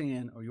your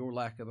sin or your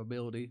lack of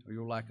ability or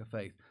your lack of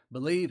faith.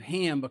 Believe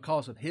him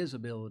because of his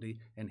ability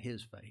and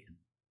his faith.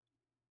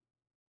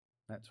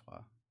 That's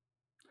why.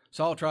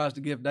 Saul tries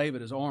to give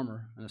David his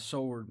armor and a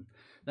sword.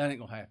 That ain't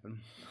going to happen.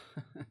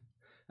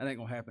 That ain't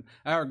going to happen.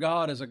 Our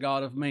God is a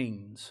God of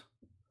means.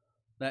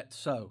 That's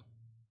so.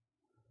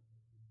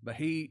 But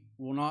he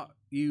will not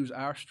use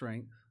our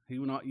strength. He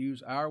will not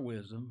use our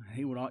wisdom.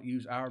 He will not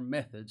use our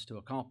methods to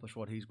accomplish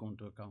what he's going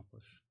to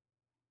accomplish.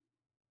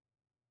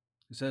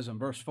 It says in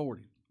verse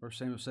 40, 1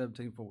 Samuel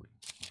 17:40.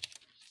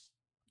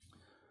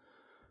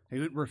 He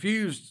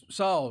refused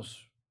Saul's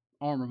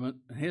armament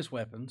and his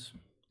weapons.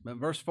 But in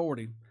verse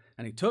 40,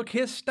 and he took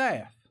his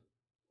staff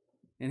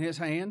in his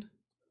hand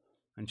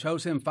and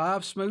chose him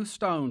 5 smooth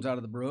stones out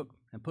of the brook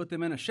and put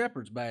them in a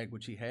shepherd's bag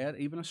which he had,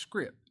 even a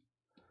scrip.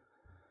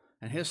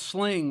 And his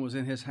sling was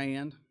in his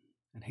hand,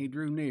 and he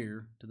drew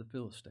near to the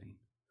Philistine.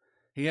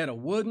 He had a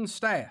wooden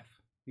staff.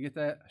 You get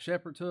that? A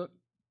shepherd took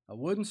a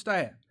wooden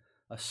staff,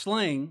 a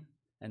sling,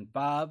 and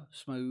 5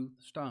 smooth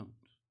stones.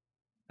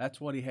 That's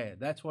what he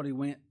had. That's what he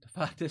went to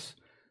fight this,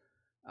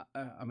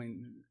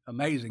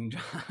 amazing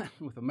giant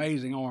with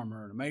amazing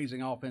armor and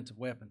amazing offensive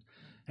weapons.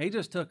 He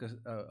just took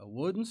a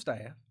wooden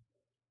staff,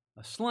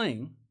 a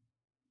sling,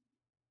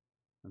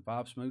 and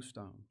 5 smooth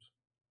stones.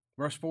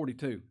 Verse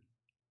 42.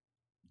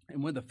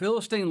 And when the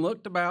Philistine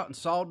looked about and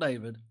saw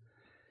David,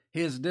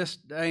 he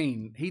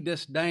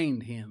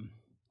disdained him,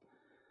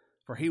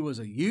 for he was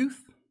a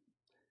youth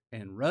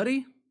and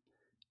ruddy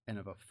and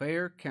of a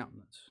fair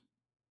countenance.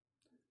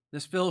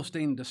 This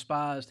Philistine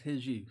despised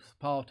his youth.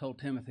 Paul told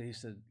Timothy, he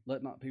said,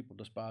 let not people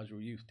despise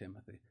your youth,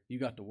 Timothy. You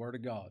got the word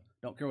of God.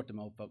 Don't care what them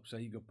old folks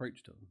say, you go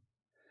preach to them.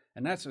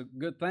 And that's a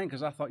good thing,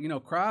 because I thought,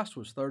 Christ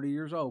was 30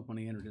 years old when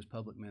he entered his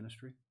public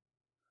ministry.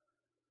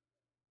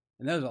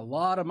 And there's a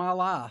lot of my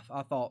life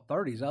I thought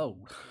 30's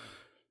old.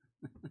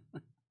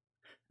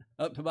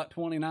 Up to about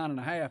 29 and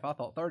a half, I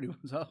thought 30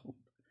 was old.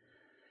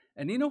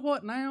 And you know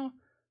what now?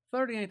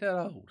 30 ain't that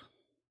old.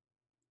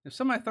 If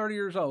somebody 30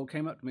 years old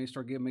came up to me and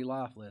started giving me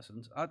life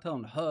lessons, I'd tell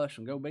them to hush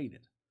and go beat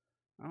it.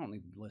 I don't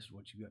need to listen to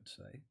what you got to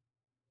say.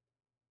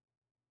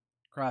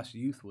 Christ's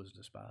youth was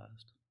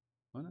despised,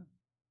 wasn't it?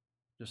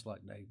 Just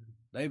like David.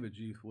 David's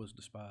youth was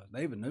despised.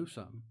 David knew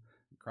something.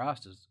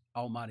 Christ is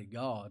Almighty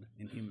God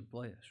in human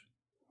flesh.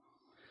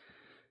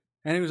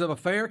 And he was of a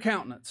fair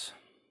countenance.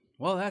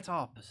 Well, that's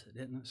opposite,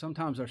 isn't it?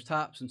 Sometimes there's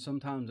types and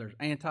sometimes there's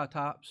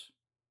anti-types.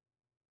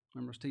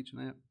 Remember us teaching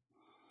that?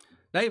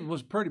 David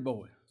was a pretty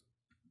boy.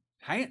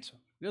 Handsome.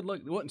 Good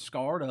looking. Wasn't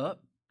scarred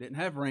up. Didn't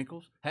have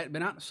wrinkles. Hadn't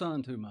been out in the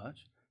sun too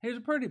much. He was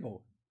a pretty boy.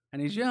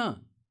 And he's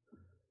young.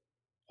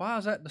 Why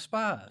is that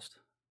despised?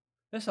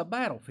 It's a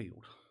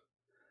battlefield.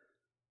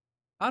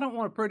 I don't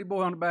want a pretty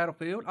boy on the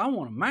battlefield. I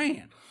want a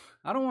man.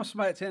 I don't want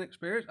somebody that's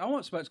inexperienced. I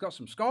want somebody that's got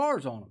some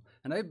scars on them.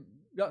 And they've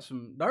got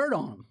some dirt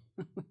on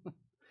them.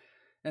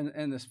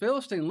 And this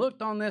Philistine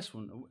looked on this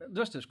one,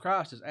 just as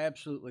Christ is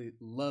absolutely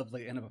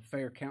lovely and of a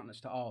fair countenance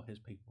to all his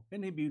people.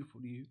 Isn't he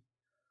beautiful to you?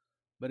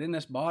 But in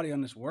this body,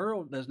 on this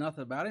world, there's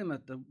nothing about him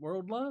that the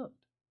world loved.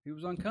 He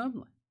was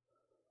uncomely.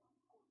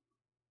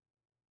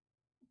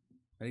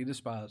 And he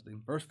despised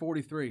him. Verse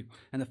 43,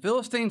 and the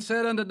Philistine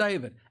said unto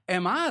David,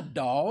 am I a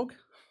dog,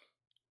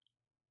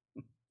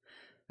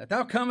 that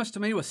thou comest to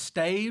me with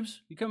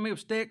staves? You come to me with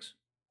sticks,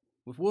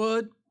 with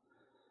wood?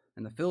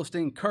 And the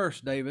Philistine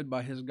cursed David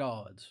by his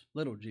gods,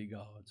 little g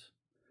gods.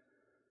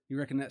 You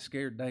reckon that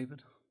scared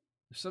David?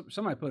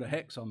 Somebody put a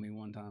hex on me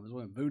one time. It was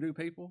one of voodoo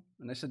people,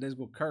 and they said they was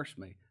going to curse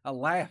me. I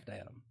laughed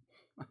at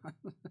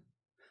them.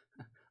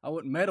 I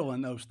wouldn't meddle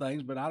in those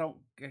things, but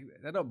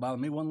that don't bother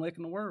me one lick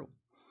in the world.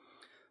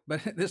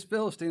 But this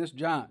Philistine, this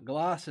giant,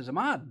 Goliath says, am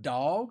I a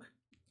dog?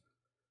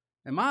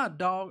 Am I a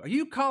dog? Are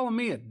you calling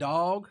me a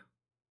dog?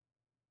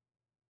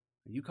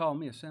 Are you calling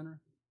me a sinner?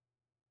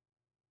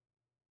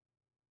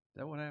 Is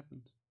that what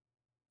happens?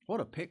 What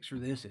a picture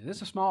this is.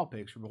 It's a small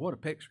picture, but what a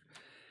picture.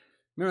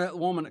 Remember that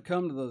woman that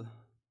come to the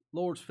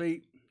Lord's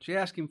feet? She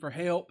asked him for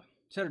help.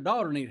 Said her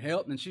daughter needed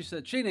help, and then she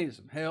said she needed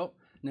some help.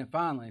 And then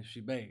finally she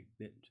begged,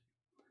 didn't she?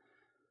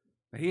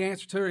 But he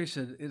answered to her, he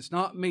said, it's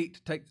not meet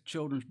to take the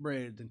children's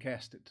bread and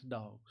cast it to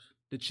dogs.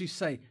 Did she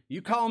say,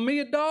 you call me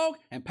a dog,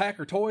 and pack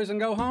her toys and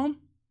go home?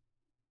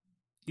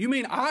 You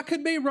mean I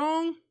could be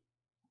wrong?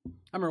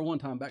 I remember one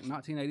time back in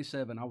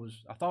 1987,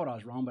 I thought I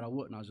was wrong, but I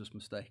wasn't. I was just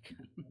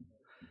mistaken.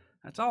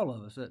 That's all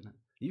of us, isn't it?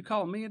 You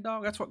call me a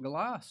dog? That's what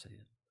Goliath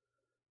said.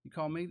 You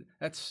call me?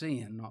 That's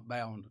sin, not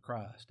bowing to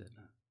Christ, isn't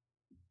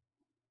it?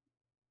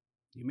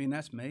 You mean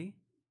that's me?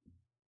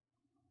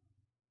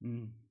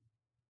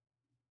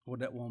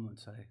 What'd that woman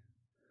say?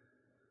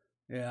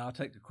 Yeah, I'll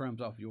take the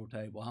crumbs off your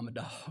table. I'm a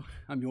dog.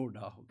 I'm your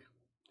dog.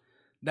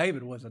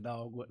 David was a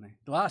dog, wasn't he?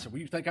 Goliath said,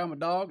 well, you think I'm a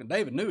dog? And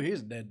David knew he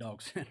was a dead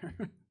dog sinner.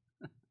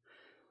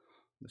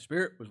 The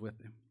Spirit was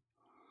with him.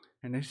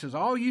 And he says,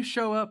 all you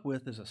show up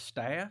with is a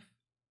staff.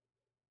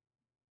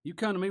 You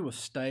come to me with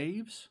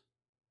staves.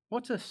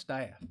 What's a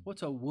staff?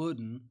 What's a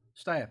wooden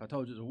staff? I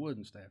told you it's a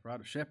wooden staff, right?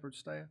 A shepherd's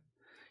staff.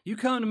 You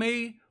come to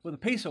me with a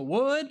piece of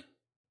wood.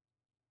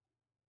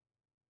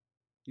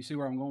 You see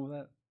where I'm going with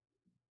that?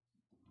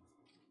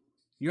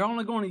 You're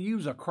only going to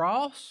use a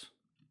cross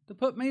to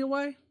put me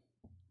away?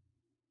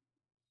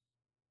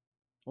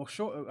 Well,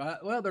 sure.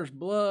 Well, there's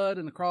blood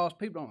and the cross.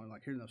 People don't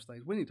like hearing those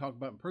things. We need to talk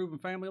about improving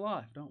family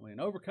life, don't we? And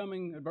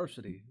overcoming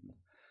adversity.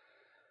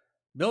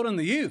 Building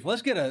the youth.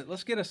 Let's get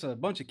us a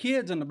bunch of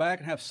kids in the back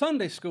and have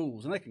Sunday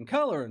schools, and they can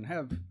color and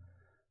have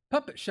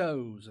puppet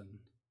shows. And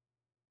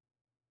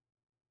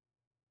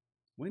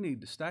we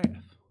need the staff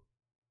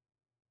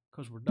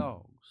because we're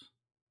dogs.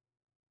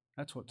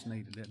 That's what's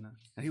needed, isn't it?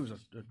 And he was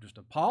just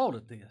appalled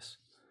at this.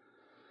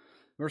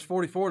 Verse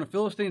 44, and the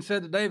Philistine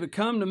said to David,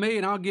 come to me,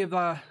 and I'll give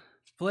thy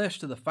flesh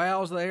to the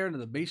fowls of the air and to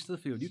the beasts of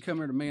the field. You come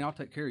here to me, and I'll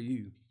take care of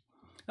you.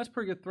 That's a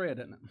pretty good threat,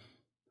 isn't it?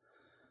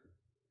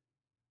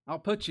 I'll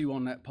put you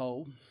on that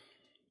pole,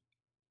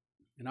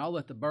 and I'll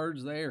let the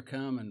birds of the air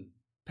come and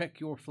peck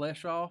your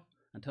flesh off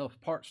until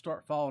parts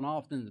start falling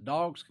off. Then the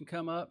dogs can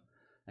come up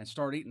and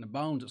start eating the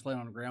bones that's laying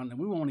on the ground, and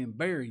we won't even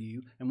bury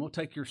you, and we'll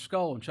take your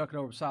skull and chuck it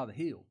over the side of the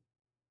hill.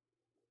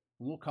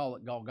 And we'll call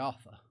it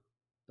Golgotha,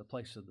 the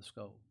place of the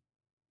skull.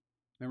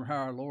 Remember how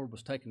our Lord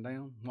was taken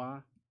down?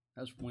 Why?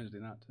 That was Wednesday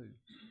night too.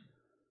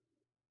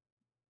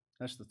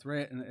 That's the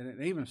threat.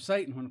 And even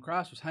Satan, when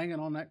Christ was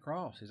hanging on that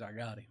cross, he said, I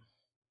got him.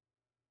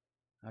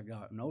 I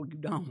got him. No, you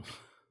don't.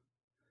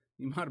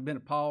 You might have been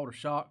appalled or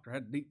shocked or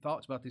had deep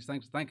thoughts about these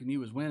things, thinking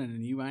you was winning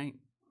and you ain't.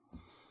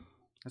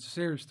 That's a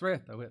serious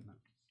threat, though, isn't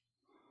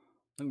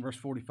it? Look at verse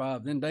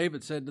 45. Then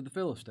David said to the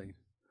Philistine,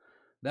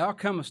 thou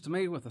comest to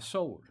me with a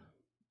sword,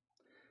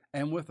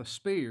 and with a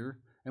spear,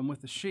 and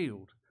with a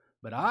shield.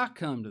 But I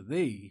come to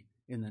thee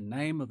in the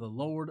name of the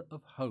Lord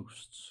of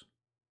hosts,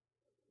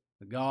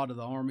 the God of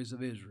the armies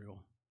of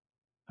Israel,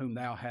 whom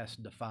thou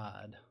hast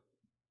defied.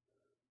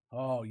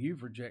 Oh,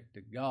 you've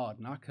rejected God,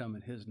 and I come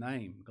in his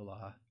name,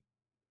 Goliath.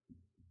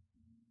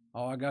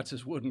 All I got's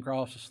this wooden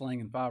cross, a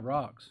sling, and 5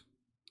 rocks.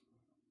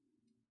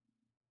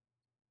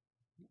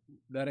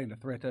 That ain't a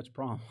threat, that's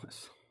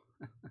promise.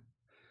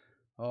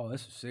 Oh,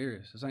 this is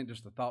serious. This ain't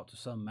just the thoughts of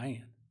some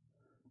man.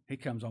 He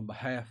comes on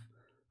behalf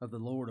of the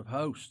Lord of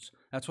hosts.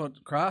 That's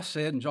what Christ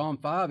said in John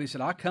 5. He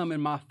said, I come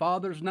in my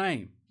Father's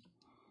name,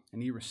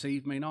 and ye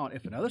receive me not.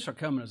 If another shall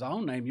come in his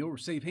own name, you'll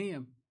receive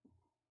him.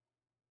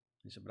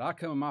 He said, but I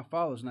come in my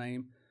Father's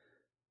name,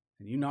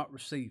 and you not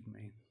receive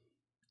me.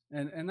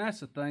 And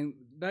that's the thing.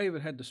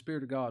 David had the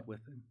Spirit of God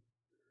with him.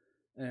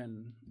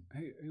 And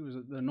he was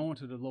the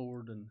anointed of the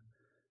Lord.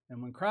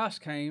 And when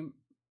Christ came,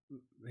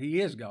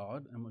 he is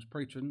God, and was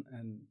preaching,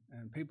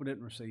 and people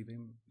didn't receive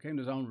him. Came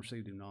to his own,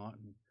 received him not,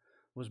 and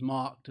was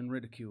mocked and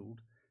ridiculed.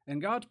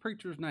 And God's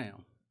preachers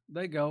now,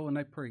 they go and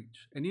they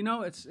preach. And you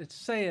know, it's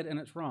sad and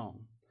it's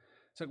wrong.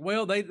 It's like,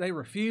 well, they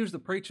refused the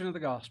preaching of the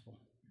gospel.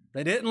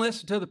 They didn't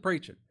listen to the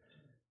preaching.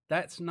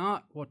 That's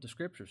not what the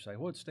scriptures say.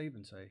 What did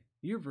Stephen say?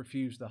 You've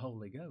refused the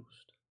Holy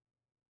Ghost.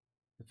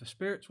 If the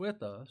Spirit's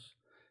with us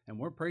and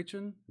we're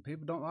preaching and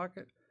people don't like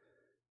it,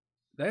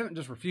 they haven't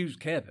just refused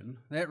Kevin.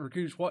 They haven't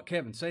refused what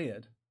Kevin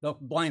said. They'll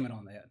blame it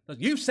on that.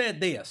 You said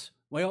this.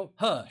 Well,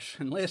 hush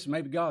and listen.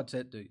 Maybe God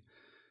said to you.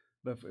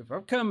 But if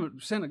I'm coming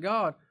sent of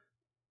God,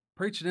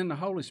 preaching in the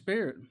Holy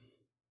Spirit,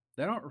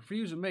 they're not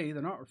refusing me.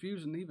 They're not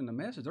refusing even the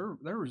message.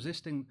 They're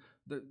resisting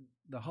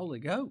the Holy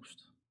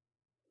Ghost.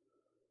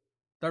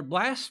 They're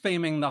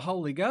blaspheming the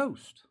Holy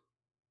Ghost.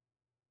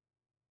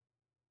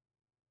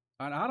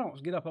 And I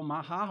don't get up on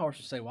my high horse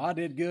and say, well, I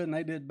did good and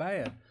they did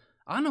bad.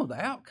 I know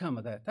the outcome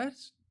of that.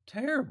 That's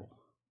terrible.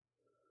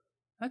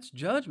 That's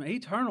judgment,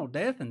 eternal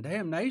death and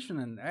damnation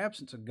and the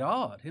absence of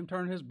God, him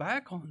turning his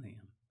back on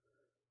them.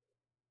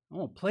 I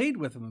want to plead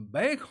with them and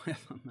beg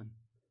with them and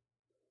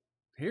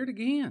hear it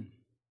again.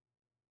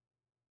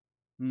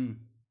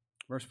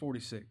 Verse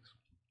 46.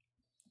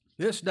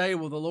 This day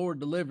will the Lord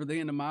deliver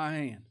thee into my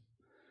hand,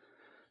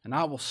 and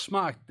I will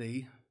smite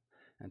thee,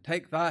 and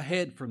take thy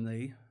head from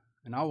thee,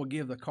 and I will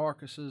give the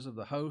carcasses of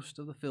the host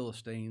of the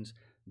Philistines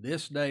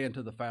this day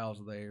unto the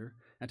fowls of the air,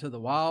 and to the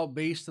wild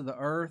beasts of the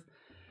earth,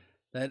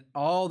 that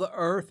all the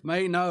earth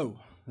may know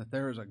that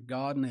there is a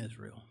God in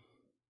Israel.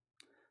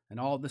 And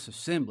all this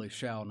assembly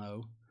shall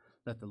know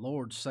that the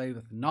Lord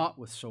saveth not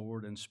with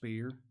sword and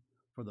spear,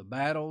 for the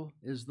battle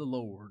is the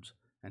Lord's,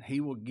 and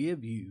he will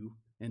give you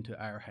into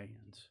our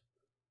hands.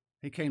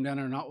 He came down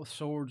there not with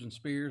swords and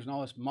spears and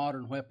all this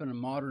modern weapon and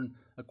modern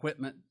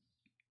equipment.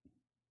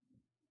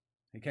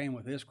 He came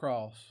with his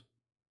cross.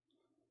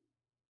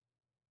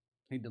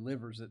 He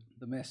delivers it,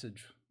 the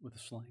message, with a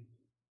sling.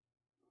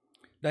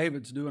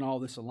 David's doing all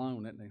this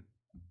alone, isn't he?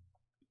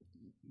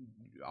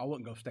 I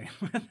wouldn't go stand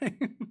with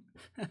him.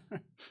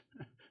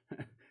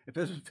 If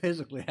this was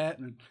physically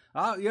happening,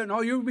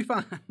 you'll be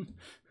fine.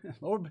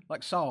 Lord,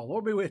 like Saul,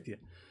 Lord be with you.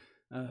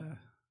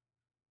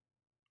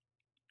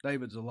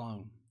 David's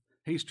alone.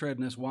 He's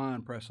treading this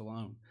wine press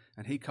alone,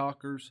 and he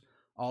conquers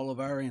all of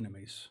our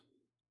enemies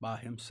by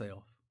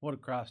himself. What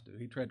did Christ do?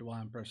 He tread the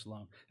wine press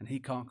alone, and he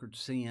conquered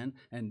sin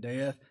and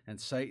death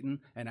and Satan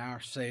and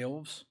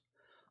ourselves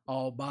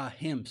all by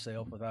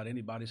himself without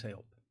anybody's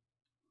help.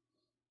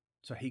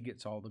 So he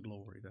gets all the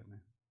glory, doesn't he?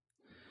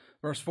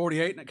 Verse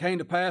 48, and it came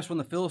to pass when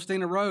the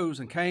Philistine arose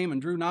and came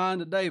and drew nigh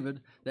unto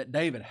David, that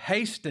David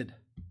hasted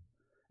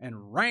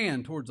and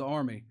ran towards the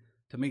army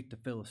to meet the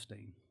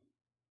Philistine.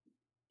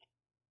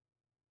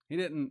 He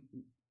didn't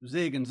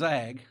zig and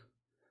zag.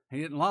 He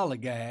didn't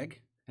lollygag.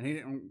 And he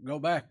didn't go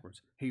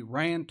backwards. He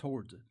ran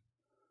towards it.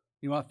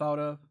 You know what I thought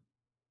of?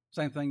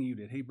 Same thing you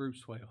did. Hebrews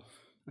 12.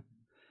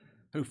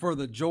 Who for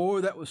the joy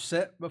that was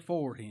set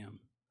before him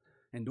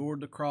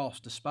endured the cross,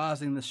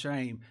 despising the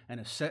shame, and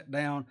is set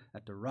down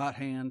at the right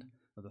hand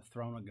of the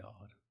throne of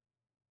God.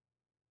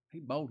 He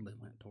boldly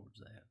went towards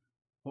that.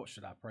 What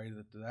should I pray,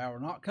 that the hour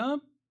not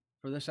come?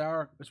 For this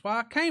hour, that's why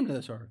I came to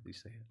this earth, he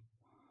said.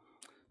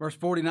 Verse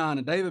 49,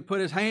 and David put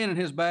his hand in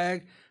his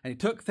bag, and he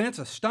took thence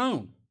a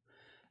stone,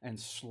 and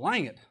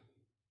slang it.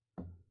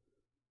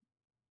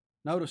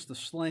 Notice the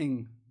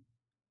sling,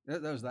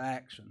 that was the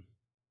action.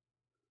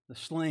 The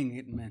sling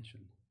isn't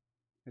mentioned.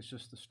 It's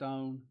just the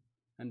stone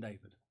and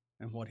David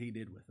and what he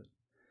did with it.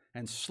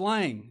 And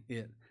slang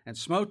it, and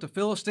smote the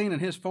Philistine in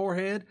his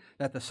forehead,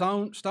 that the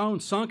stone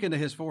sunk into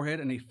his forehead,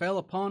 and he fell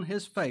upon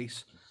his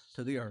face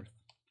to the earth.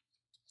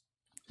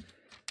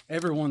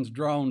 Everyone's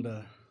drawn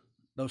to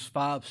those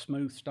 5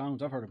 smooth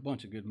stones. I've heard a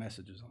bunch of good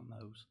messages on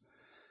those.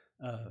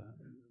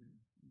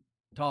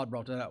 Todd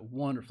brought that out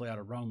wonderfully out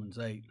of Romans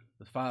 8,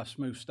 the 5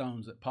 smooth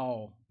stones that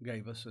Paul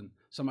gave us. And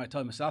somebody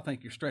told me, I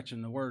think you're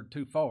stretching the word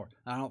too far.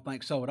 I don't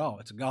think so at all.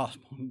 It's a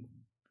gospel.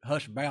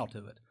 Hush, bow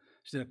to it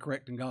instead of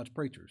correcting God's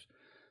preachers.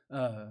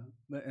 And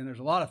there's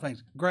a lot of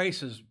things.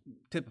 Grace is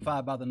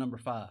typified by the number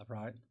 5,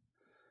 right?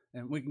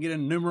 And we can get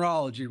into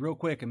numerology real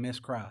quick and miss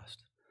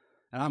Christ.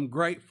 And I'm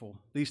grateful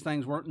these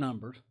things weren't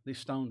numbered. These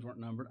stones weren't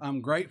numbered.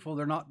 I'm grateful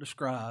they're not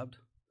described.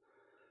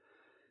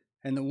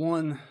 And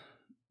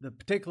the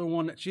particular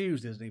one that's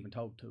used isn't even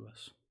told to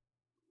us.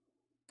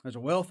 There's a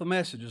wealth of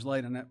messages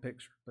laid in that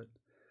picture. But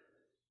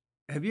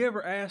have you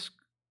ever asked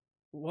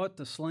what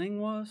the sling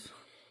was?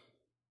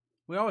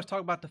 We always talk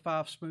about the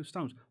 5 smooth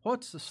stones.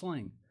 What's the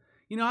sling?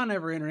 You know, I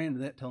never entered into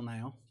that till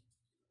now.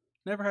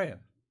 Never have.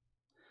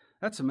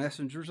 That's the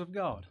messengers of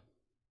God.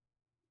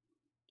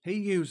 He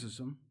uses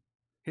them,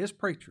 his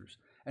preachers,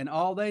 and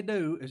all they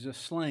do is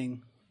just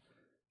sling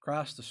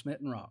Christ the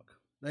smitten rock.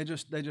 They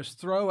just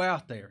throw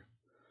out there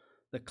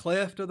the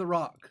cleft of the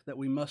rock that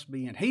we must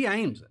be in. He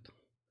aims it.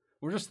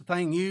 We're just the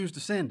thing used to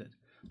send it.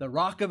 The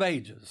rock of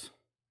ages.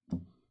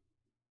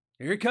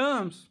 Here he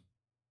comes.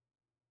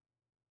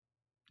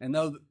 And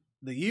though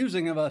the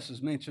using of us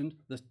is mentioned,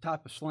 the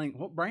type of sling,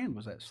 what brand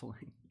was that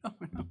sling? Oh,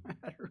 it don't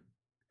matter.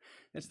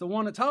 It's the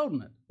one that's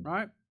holding it,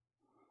 right?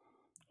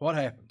 What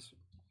happens?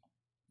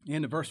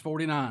 Into verse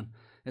 49.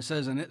 It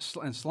says,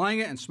 and slang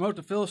it and smote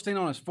the Philistine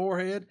on his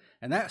forehead,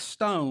 and that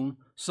stone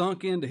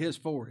sunk into his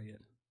forehead.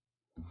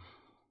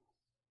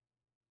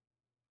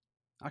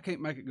 I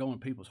can't make it go in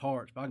people's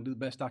hearts, but I can do the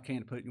best I can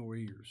to put it in your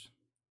ears.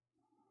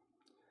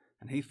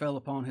 And he fell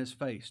upon his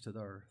face to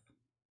the earth.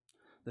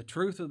 The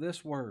truth of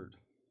this word,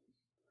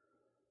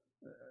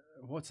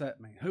 what's that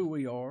mean? Who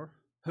we are,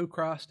 who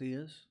Christ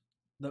is,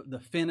 the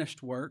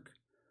finished work,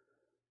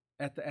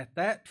 at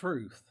that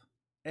truth,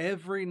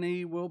 every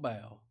knee will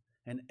bow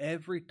and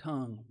every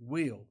tongue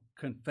will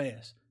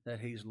confess that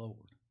he's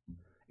Lord.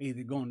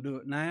 Either going to do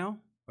it now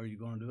or you're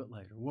going to do it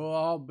later. We'll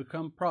all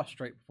become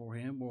prostrate before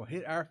him. We'll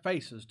hit our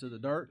faces to the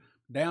dirt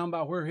down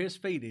by where his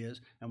feet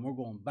is, and we're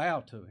going to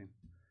bow to him.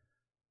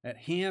 At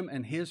him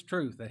and his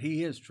truth, that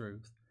he is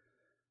truth.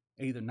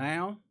 Either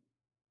now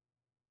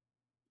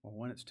or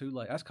when it's too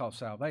late. That's called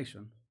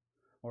salvation.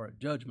 Or at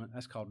judgment,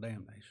 that's called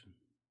damnation.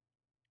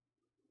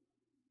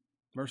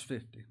 Verse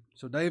 50.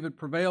 So David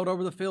prevailed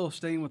over the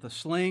Philistine with a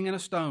sling and a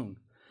stone,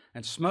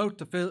 and smote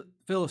the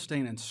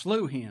Philistine and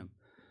slew him.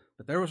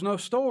 But there was no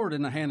sword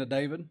in the hand of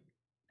David.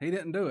 He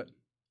didn't do it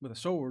with a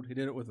sword. He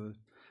did it with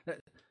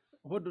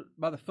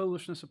by the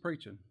foolishness of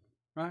preaching,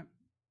 right?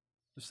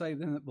 To save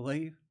them that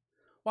believe.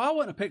 Well, I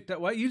wouldn't have picked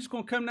that way. You just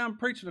going to come down and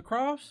preach the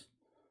cross?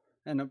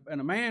 And a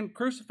man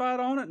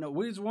crucified on it, and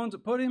we's the ones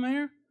that put him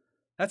there?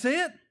 That's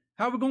it?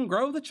 How are we going to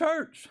grow the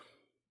church?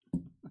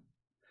 It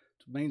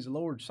means the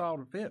Lord saw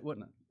it fit,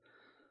 wouldn't it?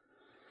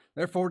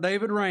 Therefore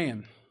David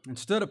ran and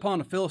stood upon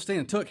the Philistine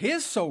and took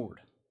his sword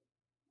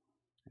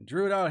and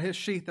drew it out of his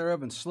sheath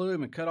thereof and slew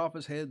him and cut off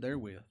his head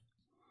therewith.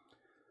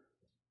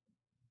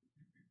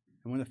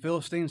 And when the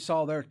Philistines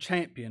saw their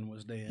champion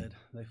was dead,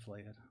 they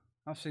fled.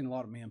 I've seen a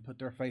lot of men put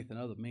their faith in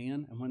other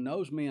men, and when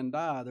those men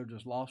die, they're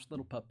just lost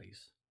little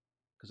puppies,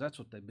 because that's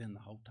what they've been the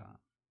whole time.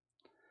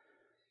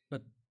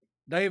 But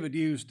David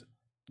used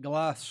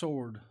Goliath's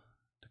sword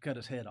to cut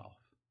his head off.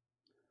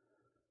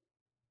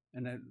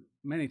 And that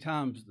many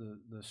times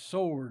the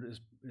sword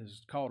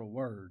is called a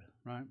word,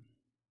 right?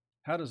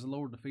 How does the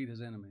Lord defeat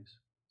his enemies?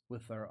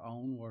 With their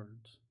own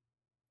words.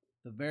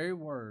 The very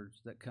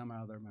words that come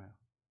out of their mouth.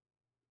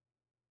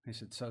 He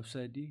said, so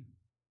said ye.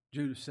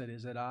 Judas said,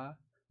 is it I,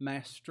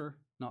 Master,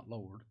 not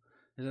Lord?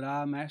 Is it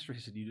I, Master? He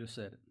said, you just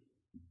said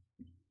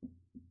it.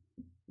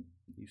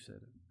 You said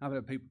it. I've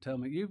had people tell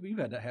me, you've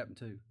had that happen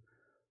too.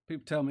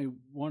 People tell me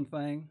one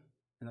thing,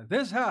 and like,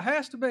 this is how it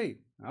has to be.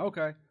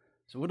 Okay,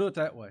 so we'll do it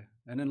that way.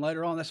 And then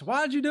later on, they said,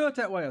 why did you do it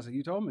that way? I said,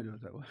 you told me to do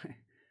it that way.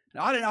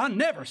 I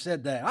never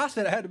said that. I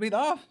said it had to be the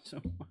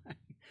opposite way.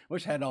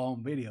 Wish I had it all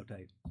on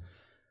videotape.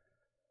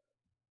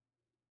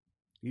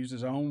 He used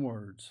his own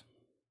words.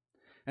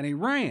 And he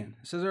ran.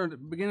 It says there at the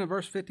beginning of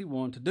verse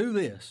 51, to do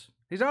this.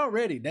 He's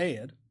already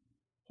dead.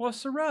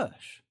 What's the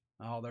rush?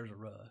 Oh, there's a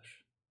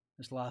rush.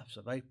 This life's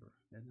a vapor,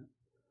 isn't it?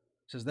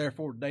 It says,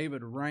 therefore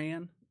David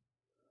ran.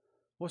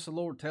 What's the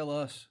Lord tell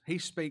us? He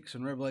speaks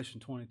in Revelation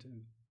 22.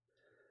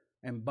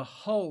 And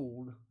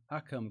behold, I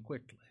come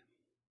quickly.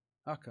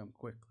 I come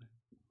quickly.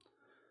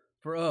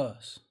 For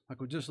us, like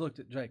we just looked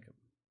at Jacob,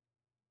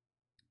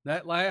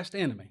 that last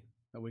enemy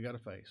that we got to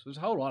face. There's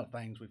a whole lot of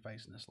things we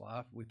face in this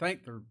life. We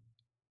think they're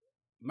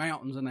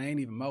mountains and they ain't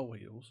even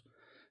molehills.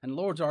 And the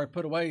Lord's already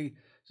put away,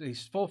 so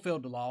he's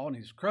fulfilled the law and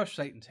he's crushed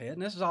Satan's head.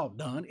 And this is all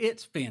done.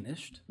 It's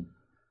finished.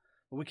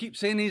 But we keep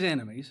seeing these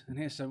enemies. And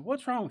he said,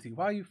 what's wrong with you?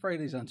 Why are you afraid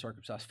of these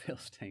uncircumcised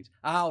Philistines?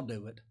 I'll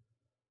do it.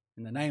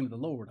 In the name of the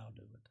Lord, I'll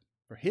do it.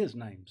 For his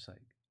name's sake.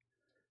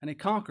 And he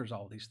conquers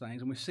all these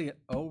things. And we see it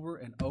over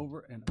and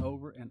over and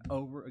over and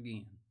over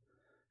again.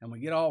 And we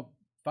get all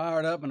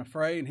fired up and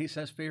afraid. And he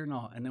says, fear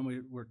not. And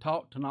then we're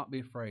taught to not be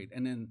afraid.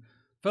 And then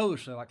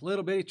foolishly, like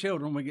little bitty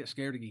children, we get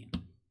scared again.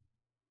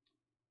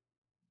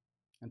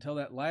 Until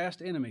that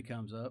last enemy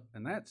comes up.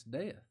 And that's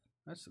death.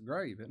 That's the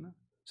grave, isn't it?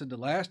 It said, the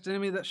last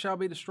enemy that shall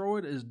be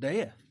destroyed is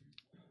death.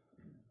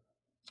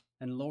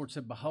 And the Lord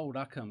said, behold,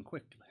 I come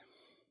quickly.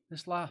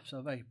 This life's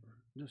a vapor.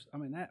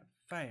 That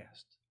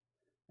fast.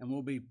 And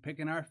we'll be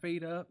picking our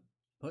feet up,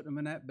 putting them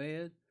in that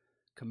bed,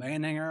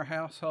 commanding our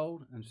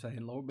household, and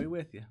saying, Lord, be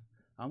with you.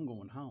 I'm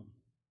going home.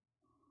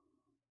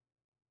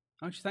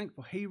 Aren't you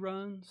thankful he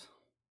runs?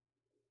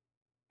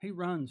 He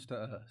runs to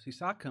us. He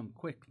said, I come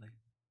quickly.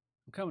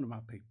 I'm coming to my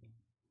people.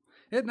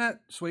 Isn't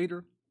that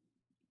sweeter?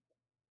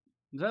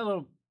 Is that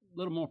a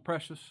little more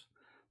precious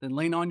than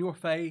lean on your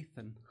faith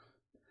and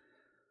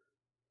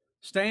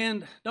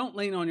stand? Don't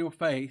lean on your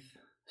faith.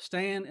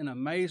 Stand in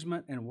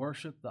amazement and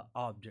worship the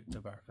object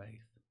of our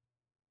faith.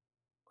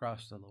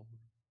 Christ the Lord,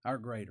 our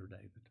greater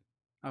David.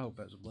 I hope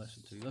that's a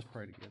blessing to you. Let's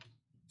pray together.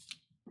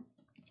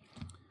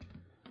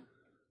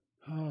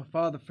 Oh,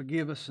 Father,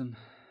 forgive us and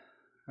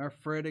our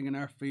fretting and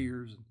our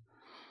fears and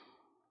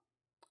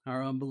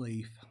our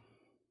unbelief.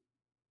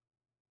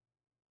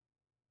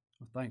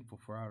 We're thankful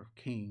for our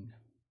King.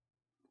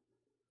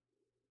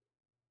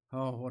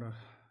 Oh, what a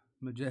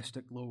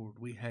majestic Lord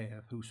we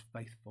have who's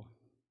faithful,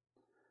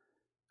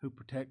 who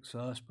protects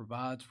us,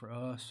 provides for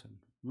us, and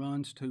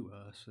runs to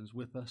us, and is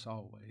with us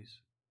always.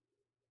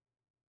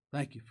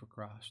 Thank you for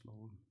Christ,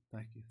 Lord.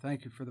 Thank you.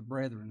 Thank you for the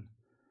brethren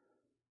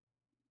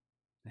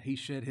that he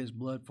shed his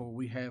blood for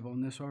we have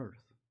on this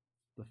earth,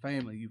 the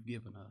family you've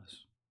given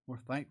us. We're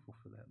thankful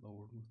for that,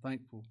 Lord. We're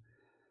thankful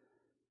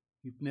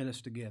you've knit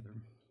us together.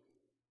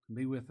 And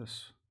be with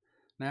us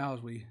now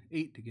as we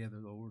eat together,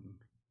 Lord, and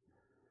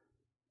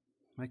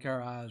make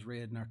our eyes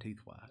red and our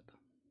teeth white.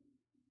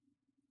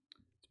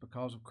 It's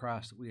because of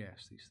Christ that we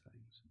ask these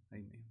things.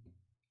 Amen.